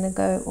Saturn's going to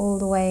go all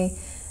the way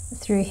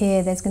through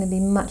here. There's going to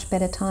be much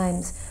better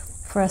times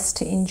for us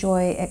to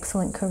enjoy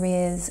excellent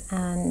careers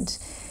and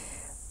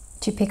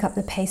to pick up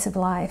the pace of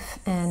life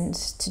and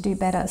to do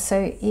better.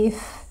 So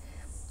if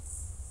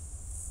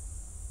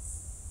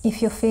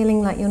you're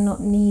feeling like you're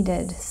not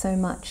needed so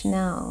much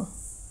now,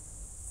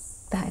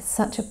 that is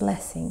such a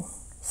blessing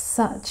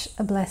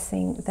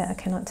that I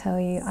cannot tell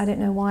you. I don't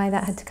know why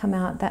that had to come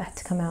out. That had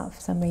to come out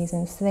for some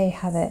reason. So there you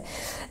have it.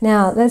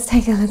 Now let's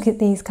take a look at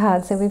these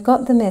cards. So we've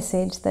got the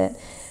message that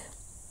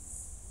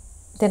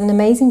an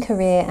amazing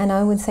career, and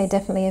I would say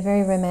definitely a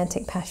very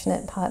romantic,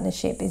 passionate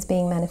partnership is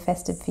being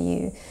manifested for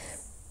you.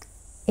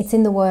 It's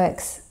in the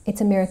works.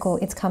 It's a miracle.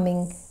 It's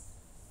coming.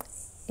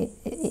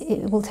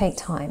 it will take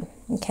time,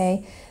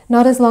 okay?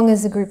 Not as long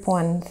as the group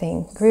 1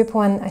 thing. Group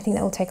 1, I think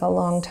that will take a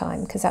long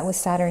time because that was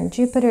Saturn.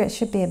 Jupiter, it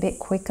should be a bit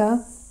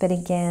quicker, but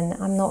again,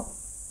 I'm not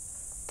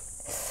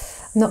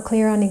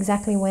clear on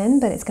exactly when,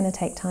 but it's going to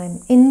take time.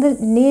 In the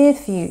near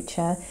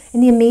future,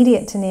 in the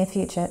immediate to near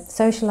future,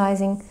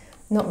 socializing,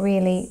 not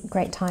really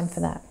great time for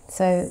that.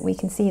 So we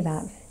can see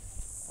that.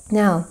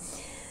 Now,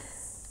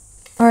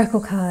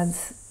 Oracle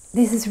cards.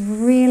 This is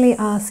really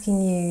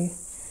asking you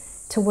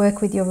to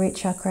work with your root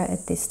chakra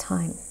at this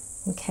time,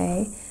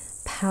 okay?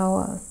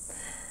 Power.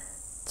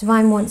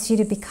 Divine wants you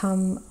to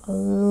become a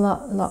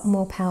lot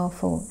more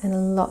powerful and a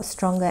lot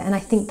stronger. And I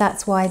think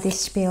that's why this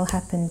spiel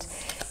happened,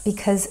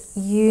 because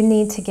you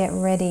need to get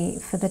ready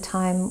for the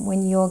time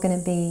when you're going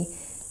to be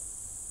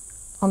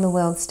on the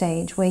world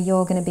stage, where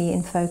you're going to be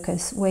in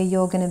focus, where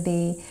you're going to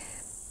be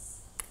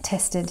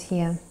tested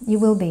here. You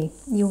will be,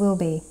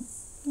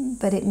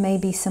 but it may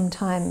be some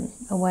time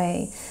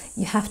away.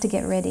 You have to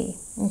get ready,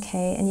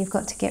 okay? And you've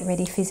got to get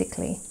ready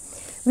physically.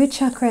 Root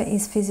chakra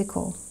is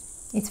physical.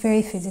 It's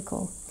very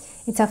physical.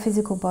 It's our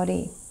physical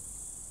body.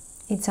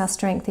 It's our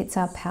strength. It's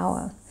our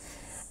power.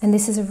 And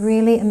this is a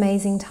really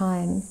amazing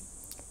time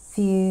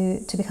for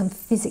you to become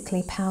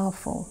physically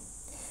powerful,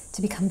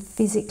 to become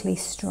physically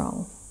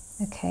strong,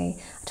 okay?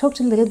 I talked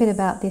a little bit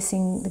about this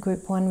in the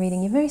Group 1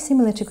 reading. You're very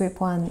similar to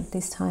Group 1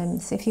 this time,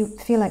 so if you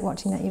feel like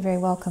watching that, you're very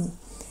welcome.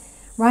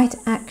 Right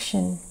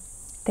action.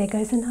 There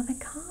goes another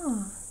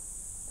car.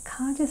 The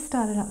car just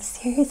started up.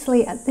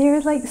 Seriously, there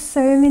are like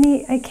so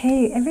many,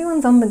 okay,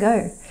 everyone's on the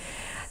go.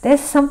 There's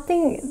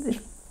something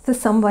for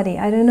somebody,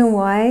 I don't know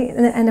why,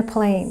 and a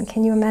plane.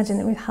 Can you imagine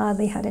that we've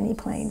hardly had any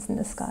planes in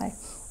the sky?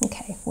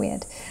 Okay,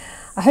 weird.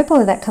 I hope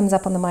all of that comes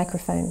up on the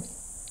microphone.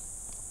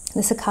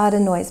 The cicada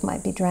noise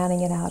might be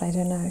drowning it out, I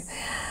don't know.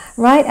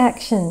 Right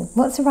action.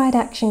 What's the right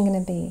action going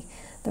to be?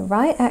 The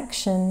right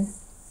action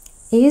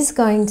is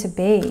going to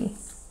be,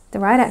 the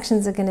right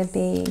actions are going to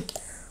be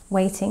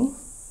waiting,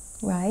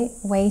 right?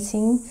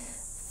 Waiting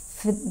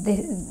for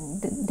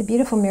the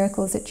beautiful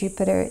miracles that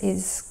Jupiter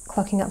is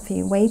clocking up for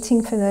you.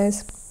 Waiting for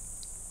those.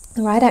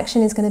 The right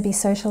action is going to be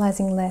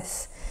socializing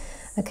less,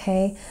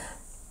 okay?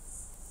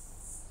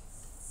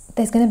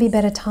 There's going to be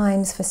better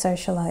times for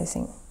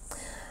socializing.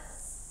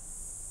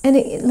 And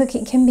look,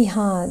 it can be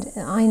hard.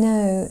 I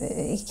know,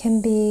 it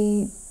can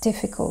be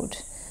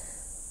difficult.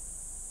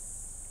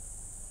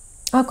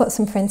 I've got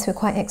some friends who are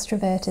quite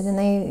extroverted, and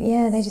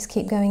they just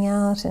keep going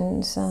out,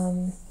 and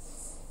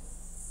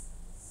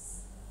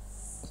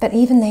but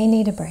even they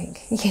need a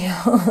break, you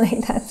know.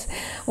 Like that's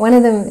one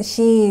of them.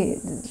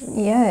 She's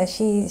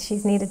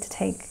needed to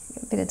take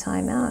a bit of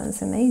time out.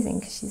 It's amazing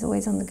because she's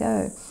always on the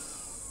go,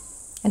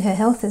 and her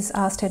health has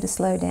asked her to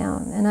slow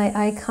down. And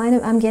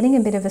I'm getting a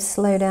bit of a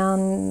slow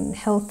down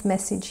health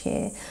message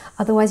here.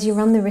 Otherwise, you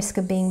run the risk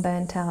of being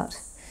burnt out.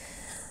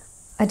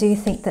 I do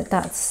think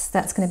that's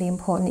going to be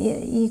important.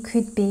 You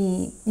could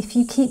be, if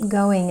you keep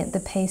going at the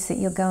pace that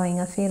you're going,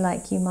 I feel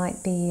like you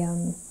might be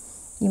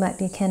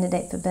a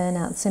candidate for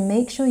burnout. So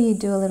make sure you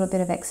do a little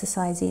bit of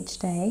exercise each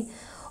day,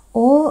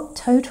 or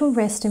total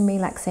rest and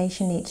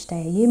relaxation each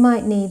day. You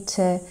might need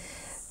to,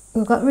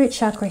 we've got root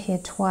chakra here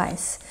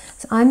twice.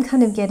 So I'm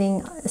kind of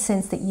getting a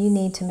sense that you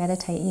need to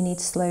meditate, you need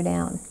to slow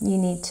down, you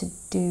need to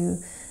do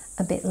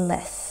a bit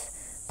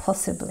less,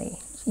 possibly.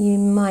 You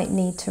might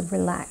need to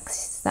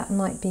relax. That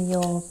might be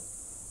your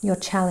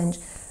challenge.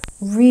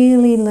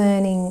 Really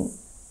learning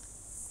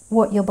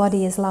what your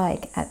body is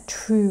like at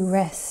true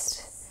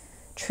rest.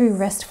 True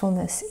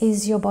restfulness.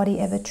 Is your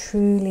body ever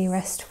truly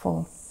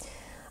restful?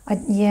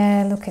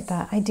 Yeah, look at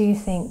that. I do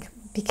think,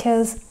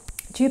 because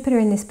Jupiter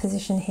in this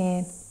position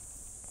here,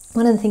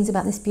 one of the things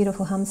about this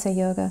beautiful Hamsa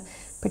Yoga,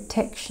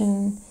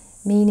 protection,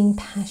 meaning,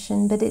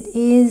 passion, but it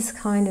is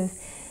kind of,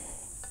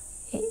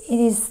 it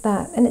is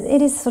that, and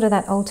it is sort of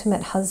that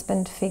ultimate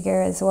husband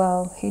figure as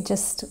well, who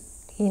just,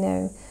 you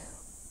know,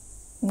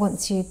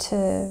 wants you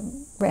to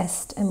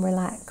rest and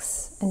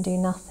relax and do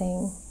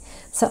nothing.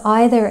 So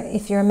either,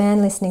 if you're a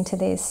man listening to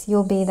this,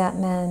 you'll be that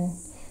man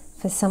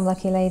for some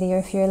lucky lady, or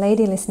if you're a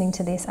lady listening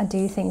to this, I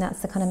do think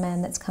that's the kind of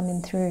man that's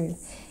coming through.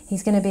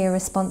 He's going to be a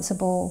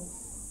responsible,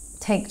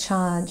 take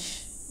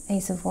charge,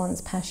 Ace of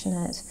Wands,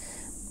 passionate,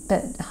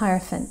 but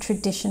Hierophant,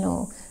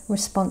 traditional,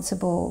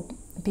 responsible,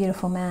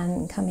 beautiful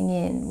man coming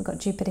in. We've got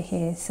Jupiter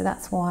here, so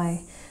that's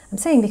why I'm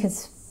saying,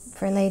 because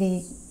for a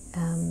lady,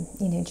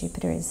 you know,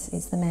 Jupiter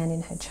is the man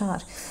in her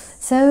chart.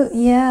 So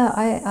yeah,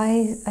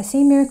 I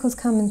see miracles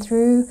coming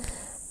through.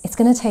 It's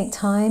going to take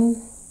time.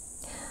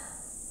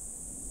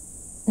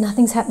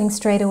 Nothing's happening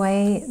straight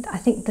away. I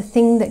think the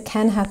thing that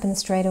can happen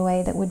straight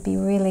away that would be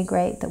really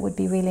great, that would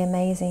be really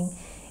amazing,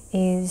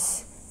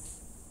 is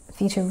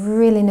for you to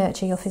really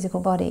nurture your physical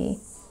body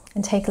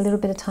and take a little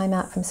bit of time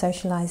out from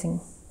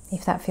socializing,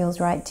 if that feels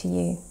right to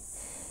you.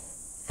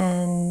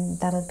 And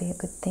that'll be a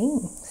good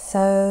thing.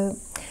 So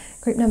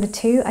group number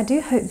 2, I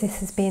do hope this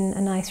has been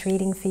a nice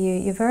reading for you.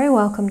 You're very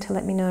welcome to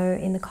let me know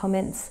in the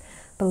comments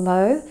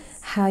below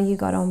how you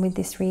got on with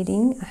this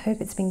reading. I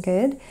hope it's been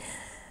good.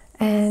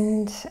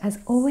 And as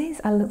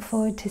always, I look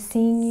forward to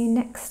seeing you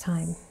next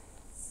time.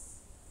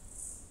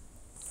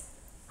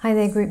 Hi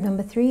there, group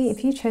number 3.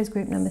 If you chose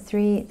group number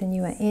 3, then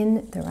you are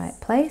in the right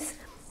place.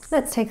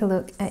 Let's take a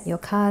look at your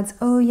cards.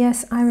 Oh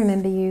yes, I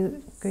remember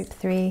you, group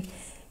 3.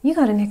 You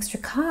got an extra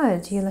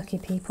card, you lucky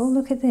people.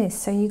 Look at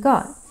this. So you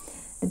got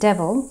the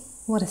Devil.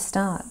 What a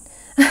start.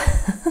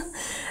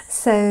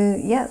 So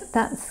yeah,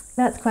 that's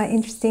quite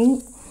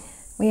interesting.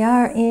 We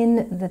are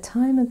in the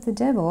time of the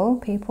Devil,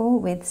 people,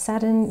 with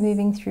Saturn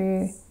moving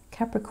through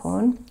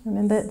Capricorn.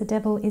 Remember, the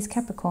Devil is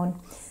Capricorn.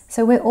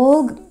 So we're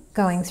all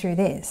going through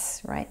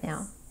this right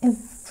now.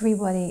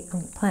 Everybody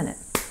on the planet.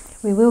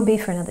 We will be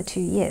for another 2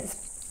 years.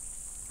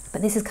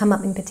 But this has come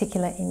up in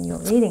particular in your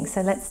reading,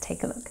 so let's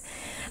take a look.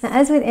 Now,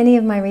 as with any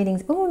of my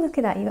readings, oh, look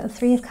at that, you got the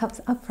 3 of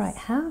Cups upright.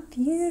 How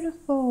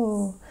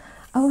beautiful.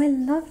 Oh, I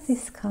love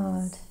this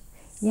card.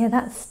 Yeah,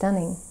 that's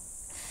stunning.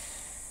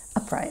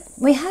 Upright.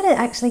 We had it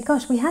actually,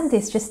 gosh, we had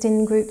this just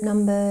in group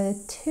number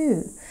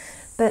 2,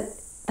 but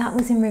that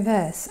was in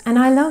reverse. And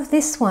I love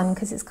this one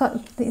because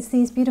it's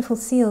these beautiful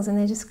seals and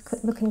they're just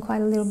looking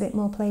quite a little bit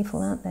more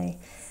playful, aren't they?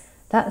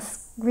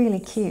 That's really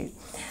cute.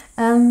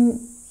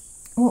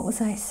 What was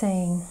I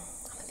saying?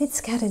 I'm a bit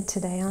scattered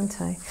today,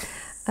 aren't I?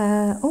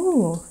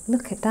 Oh,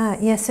 look at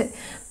that. Yeah, so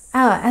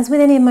as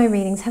with any of my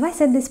readings, have I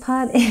said this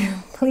part?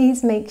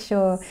 Please make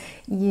sure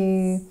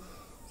you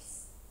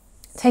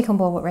take on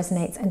board what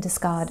resonates and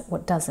discard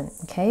what doesn't,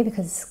 okay?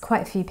 Because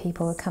quite a few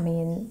people are coming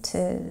in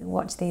to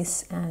watch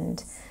this,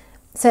 and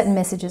certain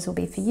messages will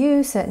be for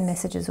you, certain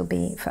messages will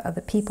be for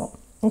other people.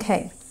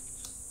 Okay,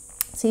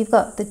 so you've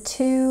got the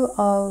 2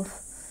 of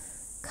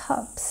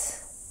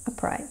Cups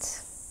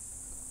upright.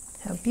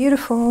 How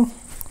beautiful.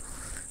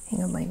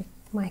 Hang on, my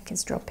mic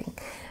is dropping.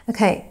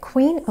 Okay,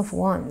 Queen of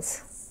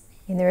Wands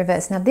in the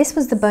reverse. Now this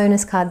was the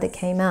bonus card that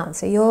came out,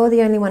 so you're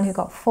the only one who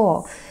got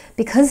 4.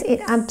 Because it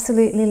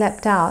absolutely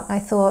leapt out, I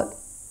thought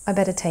I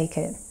better take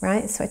it,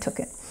 right? So I took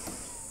it.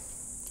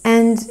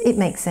 And it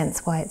makes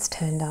sense why it's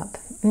turned up.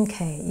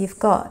 Okay, you've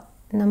got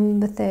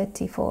number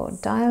 34,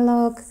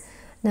 Dialogue.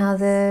 Now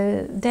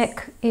the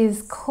deck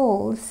is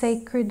called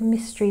Sacred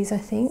Mysteries, I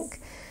think.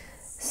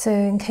 So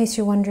in case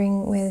you're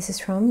wondering where this is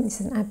from,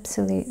 it's an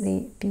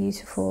absolutely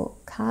beautiful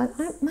card.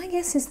 My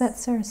guess is that's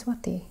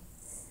Saraswati.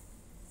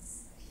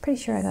 Pretty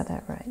sure I got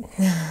that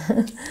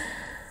right.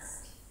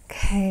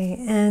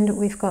 Okay, and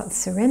we've got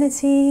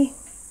Serenity.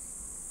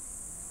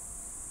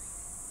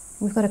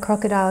 We've got a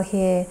crocodile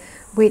here,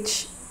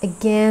 which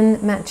again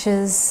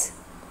matches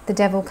the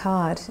Devil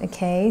card,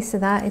 okay? So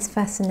that is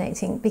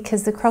fascinating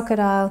because the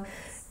crocodile,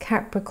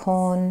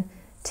 Capricorn,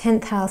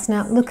 10th house.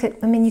 Now look at,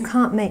 I mean, you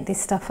can't make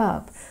this stuff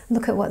up.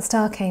 Look at what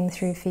star came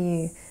through for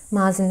you.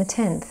 Mars in the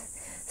 10th.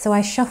 So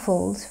I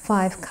shuffled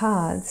 5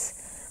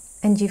 cards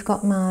and you've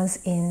got Mars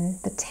in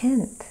the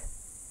 10th,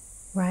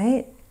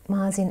 right?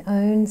 Mars in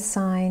own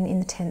sign in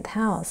the 10th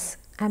house.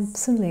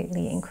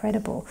 Absolutely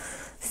incredible.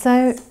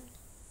 So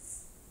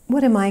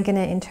what am I going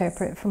to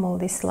interpret from all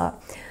this lot?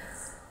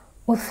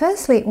 Well,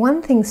 firstly,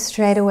 one thing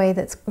straight away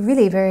that's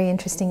really very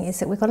interesting is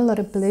that we've got a lot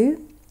of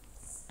blue.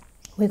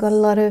 We've got a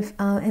lot of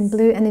and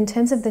blue, and in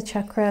terms of the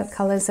chakra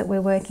colors that we're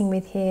working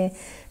with here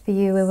for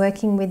you, we're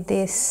working with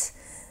this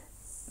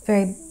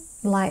very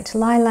light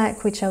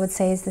lilac, which I would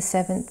say is the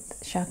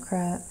 7th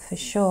chakra for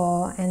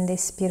sure, and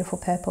this beautiful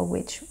purple,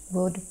 which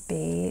would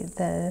be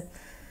the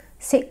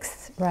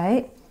 6th,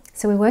 right?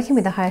 So we're working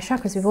with the higher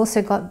chakras. We've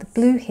also got the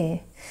blue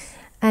here,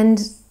 and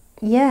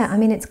yeah, I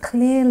mean, it's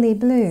clearly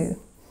blue,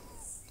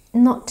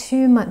 not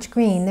too much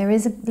green. There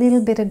is a little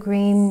bit of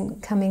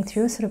green coming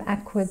through, a sort of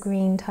aqua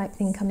green type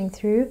thing coming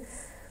through,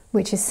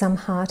 which is some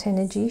heart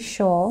energy,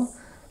 sure,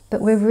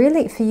 but we're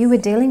really, for you, we're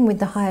dealing with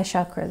the higher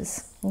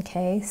chakras,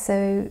 okay?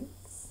 So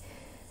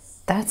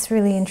that's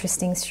really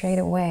interesting straight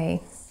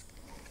away.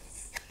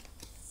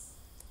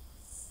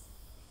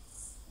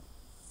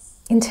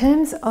 In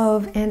terms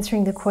of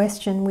answering the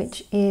question,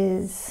 which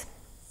is,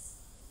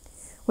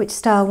 which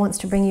star wants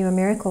to bring you a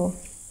miracle?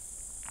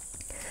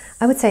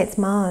 I would say it's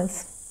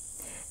Mars.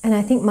 And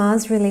I think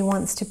Mars really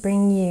wants to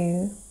bring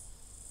you,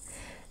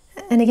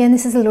 and again,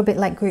 this is a little bit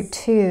like group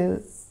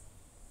 2,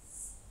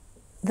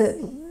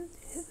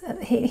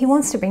 he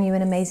wants to bring you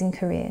an amazing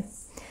career.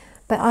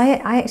 But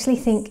I actually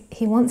think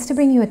he wants to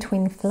bring you a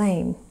twin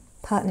flame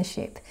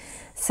partnership.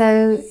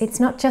 So it's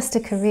not just a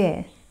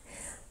career,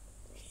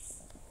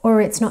 or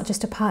it's not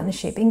just a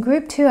partnership. In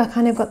group 2, I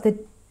kind of got the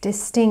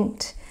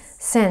distinct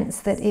sense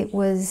that it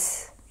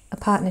was a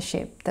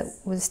partnership that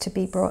was to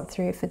be brought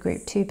through for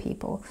group 2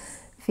 people.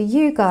 For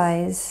you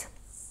guys,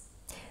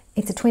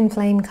 it's a twin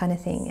flame kind of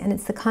thing, and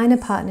it's the kind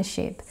of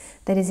partnership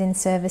that is in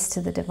service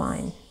to the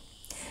divine.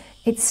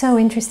 It's so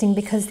interesting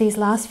because these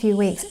last few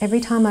weeks,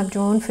 every time I've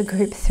drawn for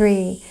group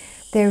 3,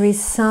 there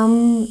is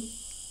some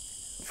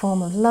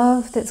form of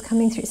love that's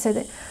coming through. So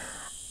that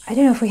I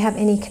don't know if we have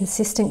any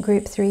consistent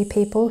group 3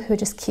 people who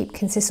just keep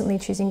consistently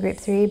choosing group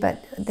 3,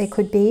 but they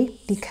could be,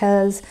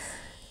 because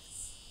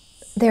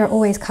there are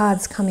always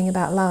cards coming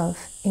about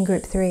love in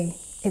group 3.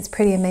 It's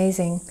pretty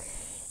amazing.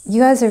 You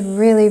guys are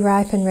really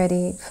ripe and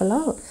ready for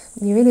love.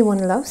 You really want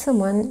to love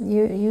someone.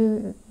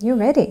 You're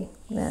ready.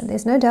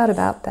 There's no doubt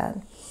about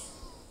that.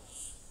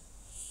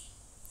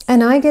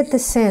 And I get the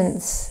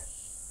sense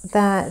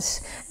that,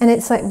 and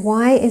it's like,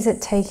 why is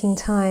it taking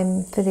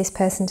time for this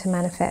person to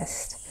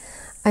manifest?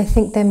 I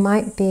think there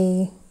might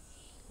be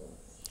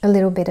a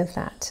little bit of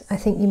that. I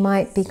think you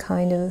might be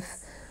kind of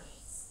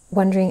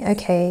wondering,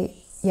 okay,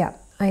 yeah,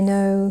 I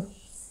know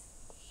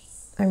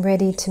I'm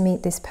ready to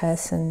meet this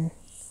person,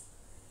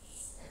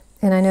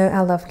 and I know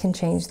our love can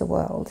change the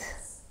world,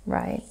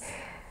 right?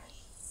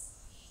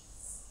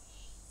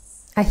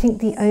 I think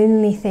the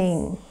only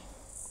thing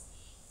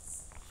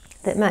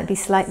that might be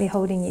slightly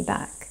holding you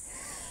back,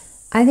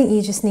 I think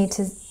you just need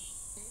to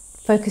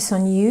focus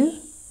on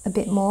you a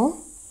bit more,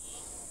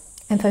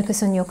 and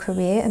focus on your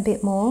career a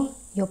bit more,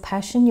 your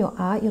passion, your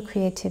art, your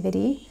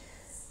creativity.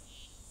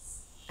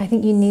 I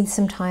think you need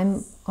some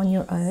time on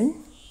your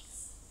own.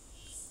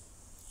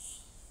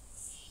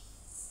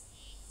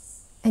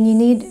 And you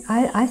need,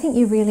 I think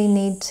you really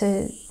need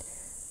to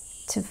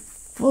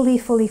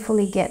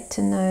fully get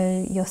to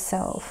know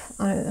yourself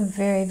on a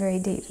very, very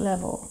deep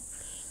level.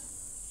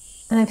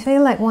 And I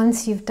feel like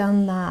once you've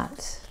done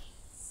that,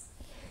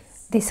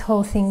 this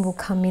whole thing will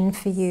come in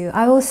for you.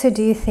 I also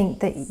do think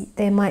that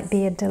there might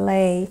be a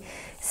delay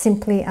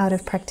simply out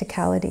of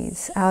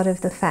practicalities, out of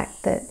the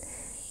fact that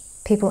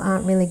people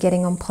aren't really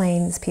getting on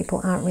planes,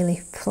 people aren't really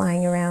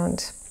flying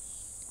around,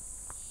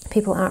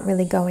 people aren't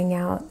really going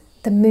out.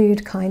 The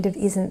mood kind of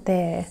isn't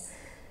there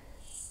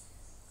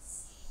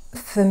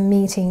for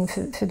meeting,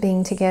 for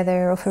being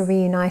together, or for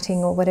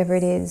reuniting, or whatever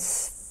it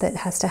is that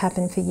has to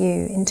happen for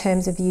you in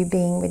terms of you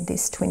being with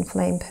this twin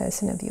flame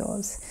person of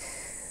yours.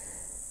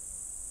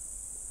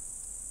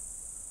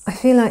 I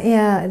feel like,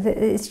 yeah,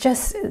 it's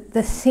just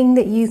the thing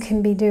that you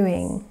can be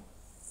doing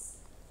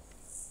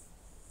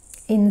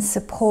in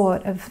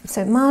support of,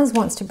 so Mars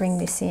wants to bring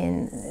this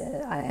in,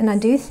 and I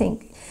do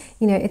think,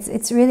 you know,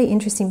 it's really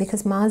interesting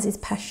because Mars is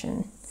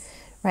passion,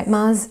 right?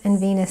 Mars and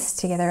Venus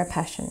together are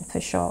passion, for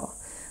sure.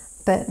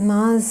 But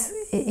Mars,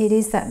 it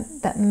is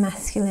that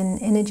masculine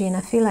energy, and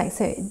I feel like,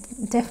 so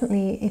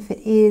definitely if it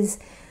is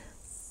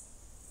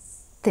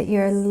that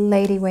you're a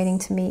lady waiting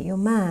to meet your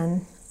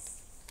man,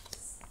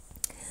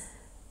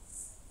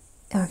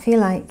 I feel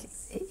like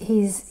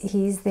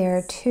he's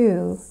there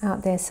too,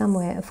 out there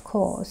somewhere, of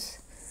course.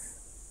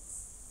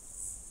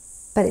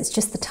 But it's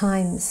just the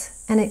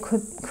times, and it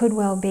could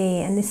well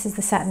be, and this is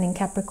the Saturn in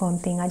Capricorn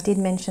thing, I did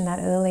mention that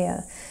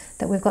earlier,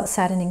 that we've got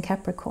Saturn in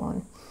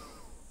Capricorn.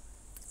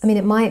 I mean,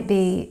 it might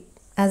be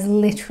as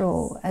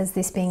literal as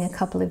this being a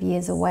couple of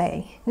years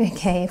away,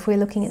 okay? If we're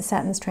looking at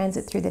Saturn's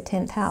transit through the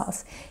 10th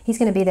house, he's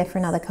going to be there for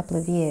another couple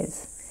of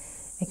years,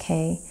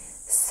 okay?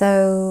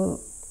 So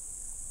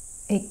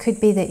it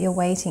could be that you're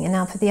waiting. And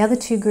now for the other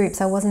two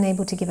groups, I wasn't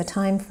able to give a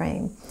time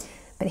frame,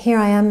 but here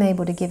I am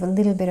able to give a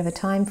little bit of a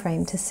time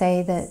frame to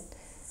say that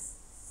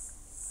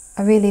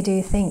I really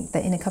do think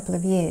that in a couple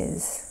of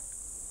years,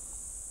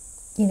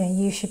 you know,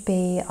 you should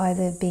be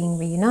either being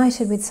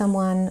reunited with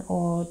someone,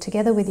 or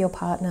together with your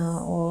partner,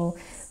 or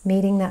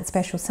meeting that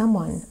special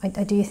someone. I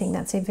do think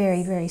that's a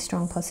very, very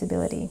strong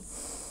possibility.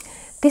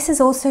 This has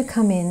also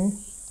come in.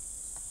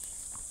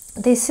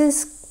 This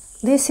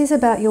is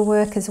about your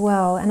work as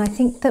well, and I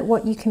think that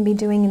what you can be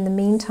doing in the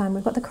meantime,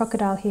 we've got the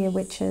crocodile here,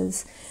 which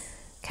is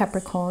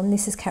Capricorn.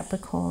 This is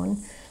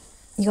Capricorn.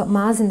 You've got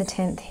Mars in the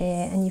 10th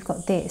here, and you've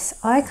got this.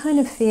 I kind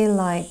of feel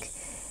like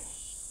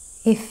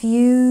if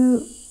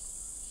you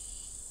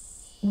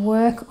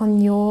work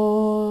on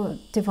your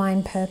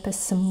divine purpose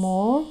some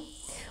more,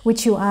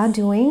 which you are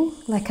doing,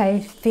 like I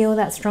feel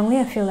that strongly,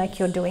 I feel like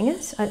you're doing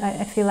it.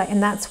 I feel like,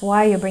 and that's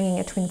why you're bringing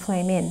a twin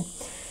flame in,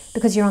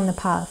 because you're on the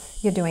path,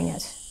 you're doing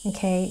it,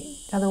 okay?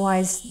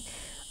 Otherwise,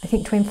 I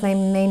think twin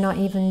flame may not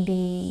even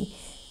be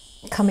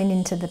coming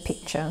into the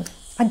picture.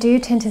 I do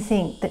tend to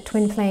think that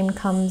twin flame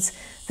comes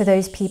for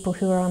those people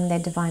who are on their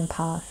divine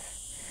path.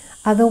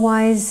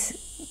 Otherwise,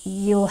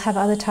 you'll have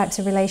other types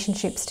of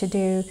relationships to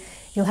do,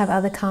 you'll have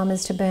other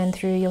karmas to burn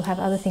through, you'll have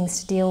other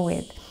things to deal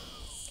with.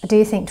 I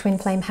do think twin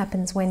flame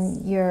happens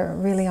when you're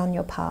really on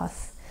your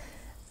path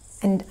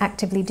and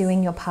actively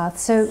doing your path.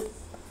 So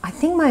I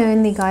think my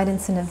only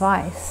guidance and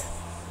advice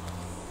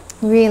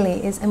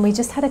really is, and we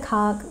just had a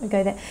car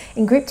go there.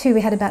 In group 2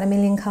 we had about 1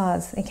 million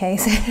cars, okay?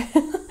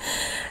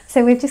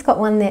 So we've just got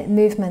one there,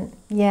 movement,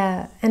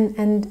 yeah.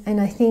 And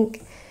I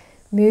think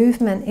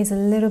movement is a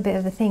little bit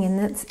of a thing, and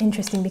that's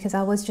interesting because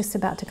I was just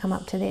about to come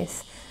up to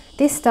this.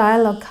 This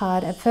dialogue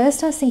card, at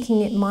first I was thinking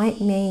it might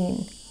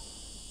mean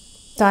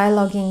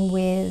dialoguing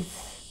with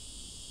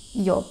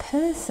your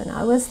person.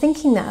 I was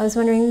thinking that. I was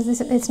wondering, is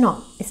this, it's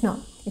not. It's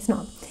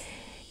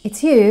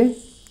you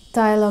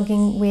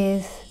dialoguing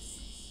with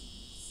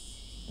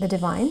the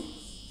divine.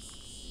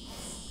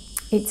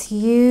 It's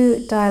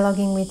you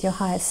dialoguing with your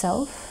higher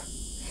self.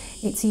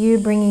 It's you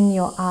bringing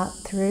your art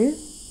through.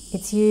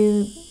 It's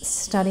you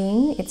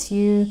studying. It's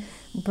you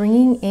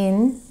bringing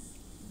in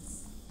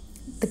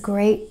the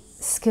great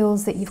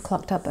skills that you've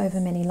clocked up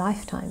over many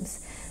lifetimes.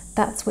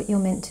 That's what you're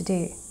meant to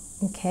do,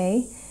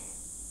 okay?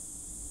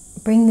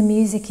 Bring the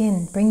music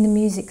in, bring the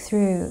music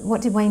through.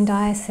 What did Wayne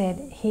Dyer say?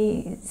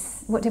 He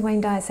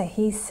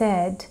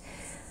said,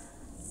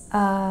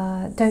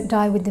 don't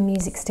die with the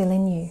music still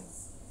in you,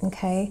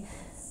 okay?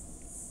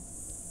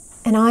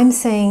 And I'm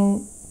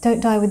saying,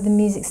 don't die with the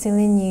music still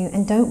in you,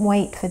 and don't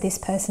wait for this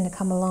person to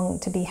come along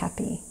to be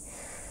happy.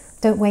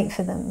 Don't wait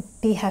for them.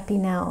 Be happy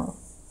now,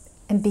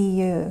 and be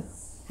you,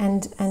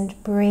 and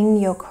bring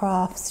your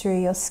craft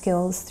through, your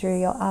skills through,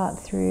 your art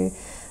through,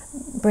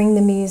 bring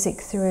the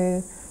music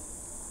through,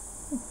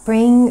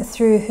 bring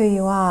through who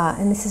you are.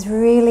 And this is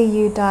really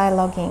you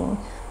dialoguing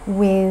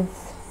with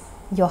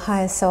your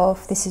higher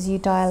self. This is you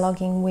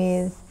dialoguing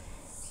with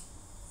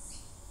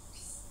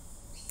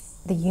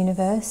the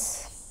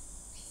universe.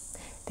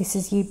 This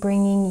is you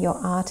bringing your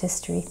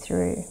artistry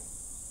through.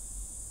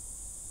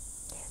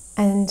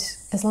 And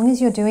as long as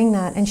you're doing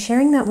that and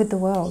sharing that with the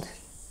world,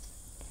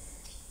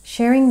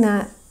 sharing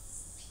that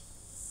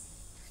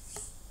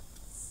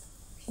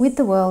with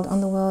the world,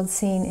 on the world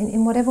scene,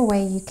 in whatever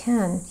way you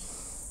can.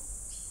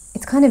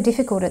 It's kind of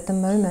difficult at the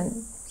moment,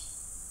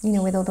 you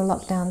know, with all the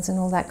lockdowns and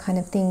all that kind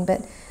of thing,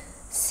 but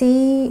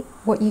see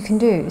what you can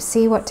do.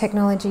 See what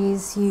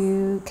technologies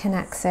you can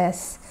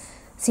access.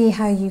 See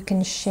how you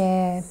can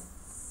share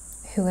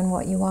who and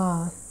what you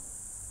are.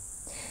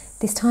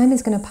 This time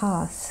is going to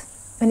pass.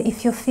 And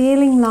if you're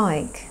feeling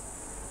like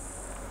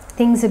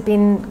things have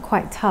been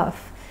quite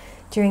tough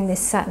during this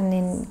Saturn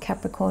in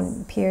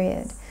Capricorn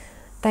period,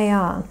 they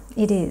are.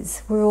 It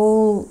is. We're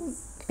all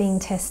being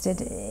tested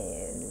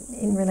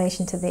in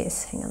relation to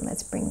this. Hang on,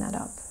 let's bring that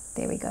up.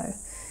 There we go.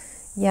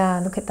 Yeah,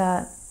 look at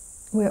that.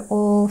 We're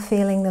all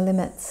feeling the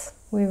limits.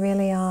 We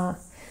really are.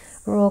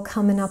 We're all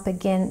coming up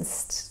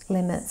against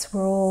limits.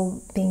 We're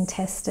all being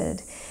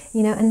tested.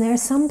 You know, and there are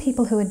some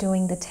people who are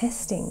doing the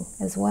testing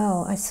as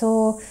well. I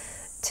saw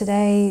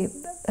today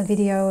a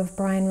video of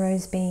Brian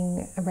Rose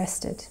being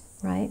arrested,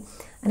 right?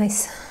 And I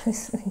saw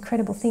this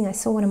incredible thing. I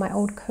saw one of my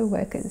old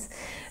co-workers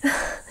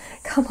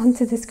come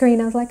onto the screen.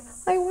 I was like,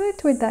 I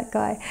worked with that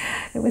guy.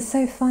 It was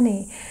so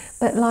funny.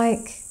 But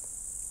like,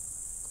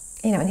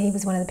 you know, and he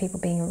was one of the people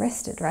being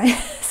arrested, right?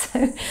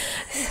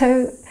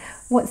 So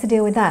what's the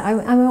deal with that?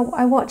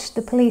 I watched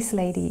the police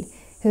lady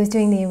who was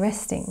doing the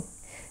arresting.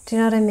 Do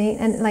you know what I mean?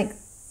 And like,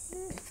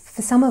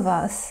 for some of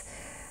us,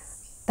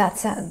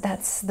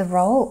 that's the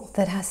role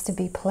that has to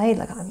be played.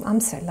 Like, I'm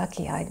so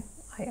lucky I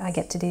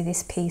get to do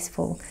this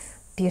peaceful,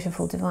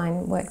 beautiful,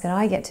 divine work that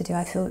I get to do.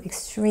 I feel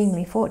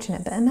extremely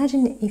fortunate. But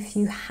imagine if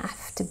you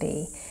have to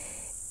be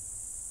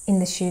in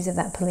the shoes of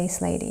that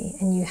police lady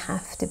and you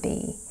have to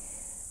be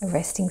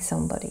arresting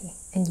somebody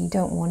and you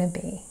don't want to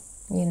be,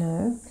 you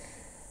know.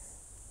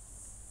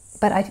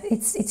 But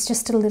it's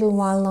just a little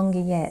while longer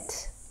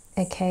yet,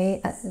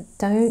 okay?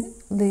 Don't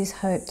lose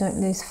hope,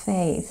 don't lose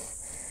faith.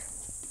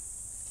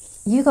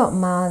 You got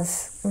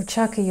Mars,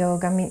 Ruchaka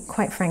Yoga. I mean,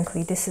 quite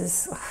frankly, this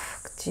is,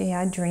 gee,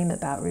 I dream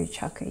about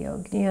Ruchaka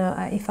Yoga. You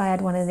know, if I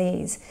had one of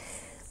these,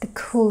 the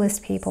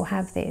coolest people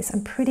have this.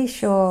 I'm pretty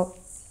sure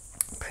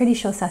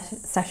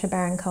Sacha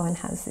Baron Cohen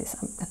has this.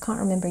 I can't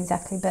remember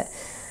exactly, but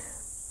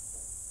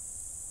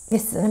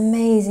this is an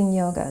amazing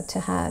yoga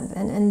to have,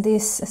 and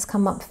this has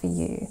come up for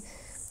you.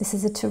 This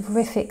is a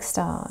terrific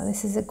star.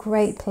 This is a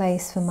great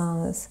place for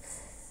Mars.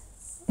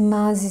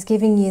 Mars is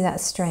giving you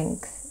that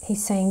strength.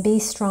 He's saying, be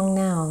strong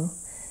now,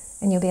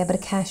 and you'll be able to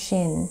cash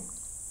in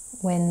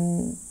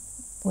when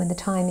the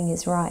timing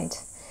is right.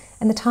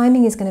 And the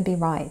timing is going to be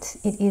right.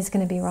 It is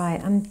going to be right.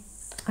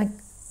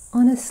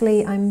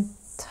 Honestly, I'm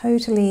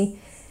totally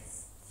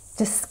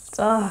just,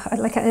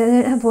 like, I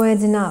don't have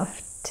words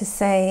enough to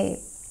say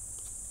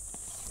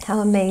how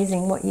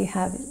amazing what you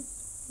have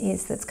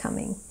is that's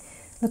coming.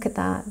 Look at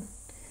that,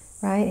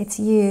 right? It's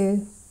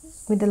you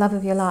with the love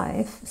of your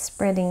life,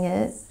 spreading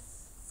it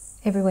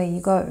everywhere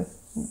you go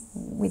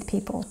with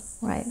people,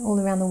 right? All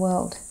around the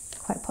world,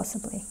 quite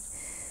possibly.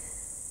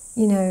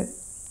 You know,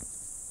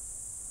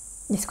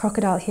 this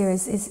crocodile here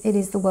it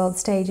is the world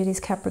stage. It is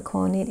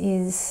Capricorn. It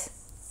is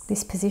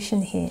this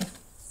position here.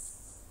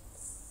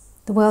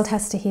 The world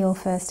has to heal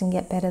first and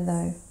get better,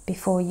 though,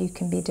 before you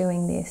can be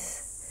doing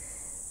this.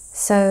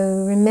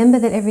 So remember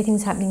that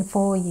everything's happening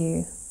for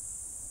you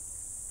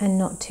and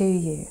not to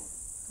you,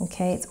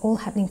 okay? It's all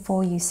happening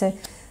for you. So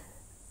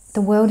the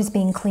world is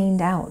being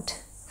cleaned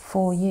out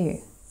for you,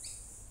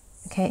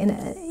 okay? And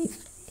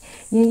if,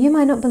 you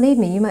might not believe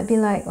me. You might be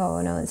like,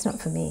 oh, no, it's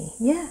not for me.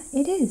 Yeah,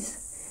 it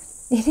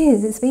is. It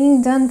is. It's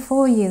being done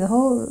for you. The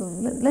whole,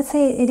 let's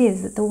say it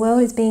is, that the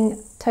world is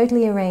being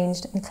totally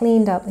arranged and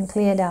cleaned up and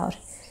cleared out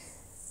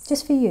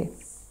just for you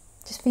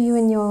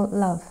and your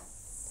love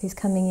who's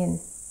coming in.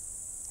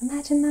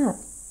 Imagine that.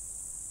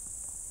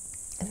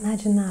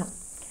 Imagine that.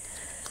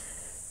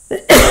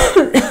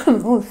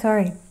 Oh,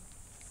 sorry.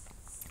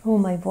 Oh,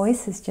 my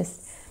voice is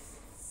just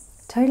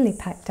totally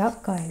packed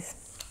up, guys.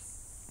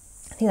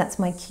 I think that's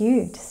my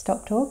cue to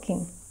stop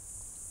talking.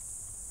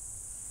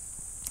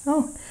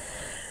 Oh.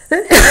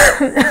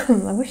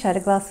 I wish I had a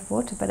glass of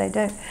water, but I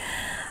don't.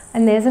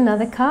 And there's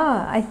another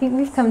car. I think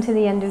we've come to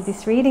the end of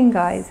this reading,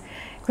 guys.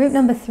 Group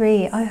number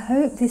 3. I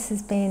hope this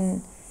has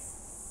been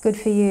good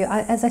for you.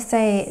 As I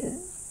say,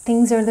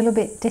 things are a little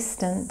bit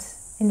distant,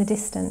 in the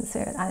distance,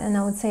 and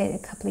I would say a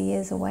couple of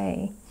years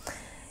away.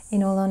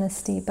 in all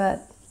honesty,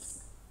 but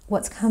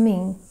what's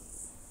coming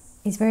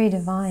is very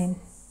divine,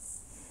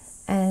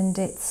 and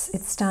it's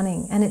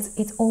stunning, and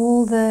it's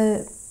all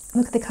the,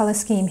 look at the color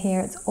scheme here,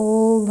 it's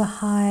all the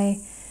high,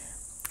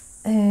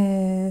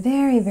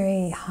 very,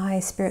 very high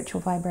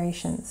spiritual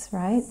vibrations,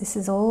 right? This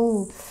is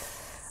all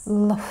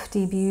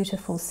lofty,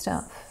 beautiful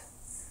stuff.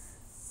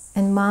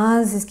 And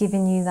Mars is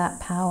giving you that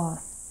power,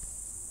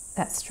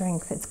 that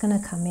strength. It's going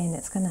to come in,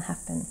 it's going to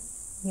happen.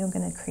 You're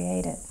going to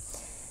create it.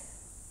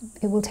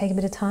 It will take a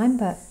bit of time,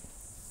 but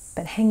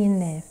hang in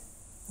there,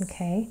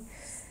 okay?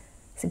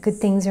 So good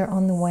things are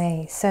on the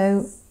way.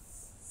 So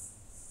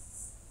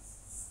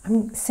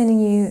I'm sending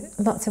you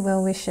lots of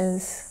well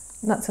wishes,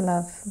 lots of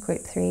love,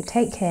 group 3.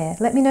 Take care.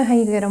 Let me know how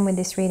you get on with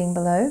this reading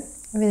below.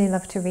 I really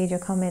love to read your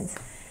comments.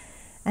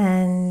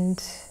 And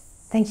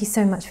thank you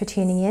so much for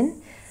tuning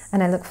in,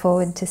 and I look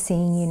forward to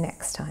seeing you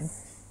next time.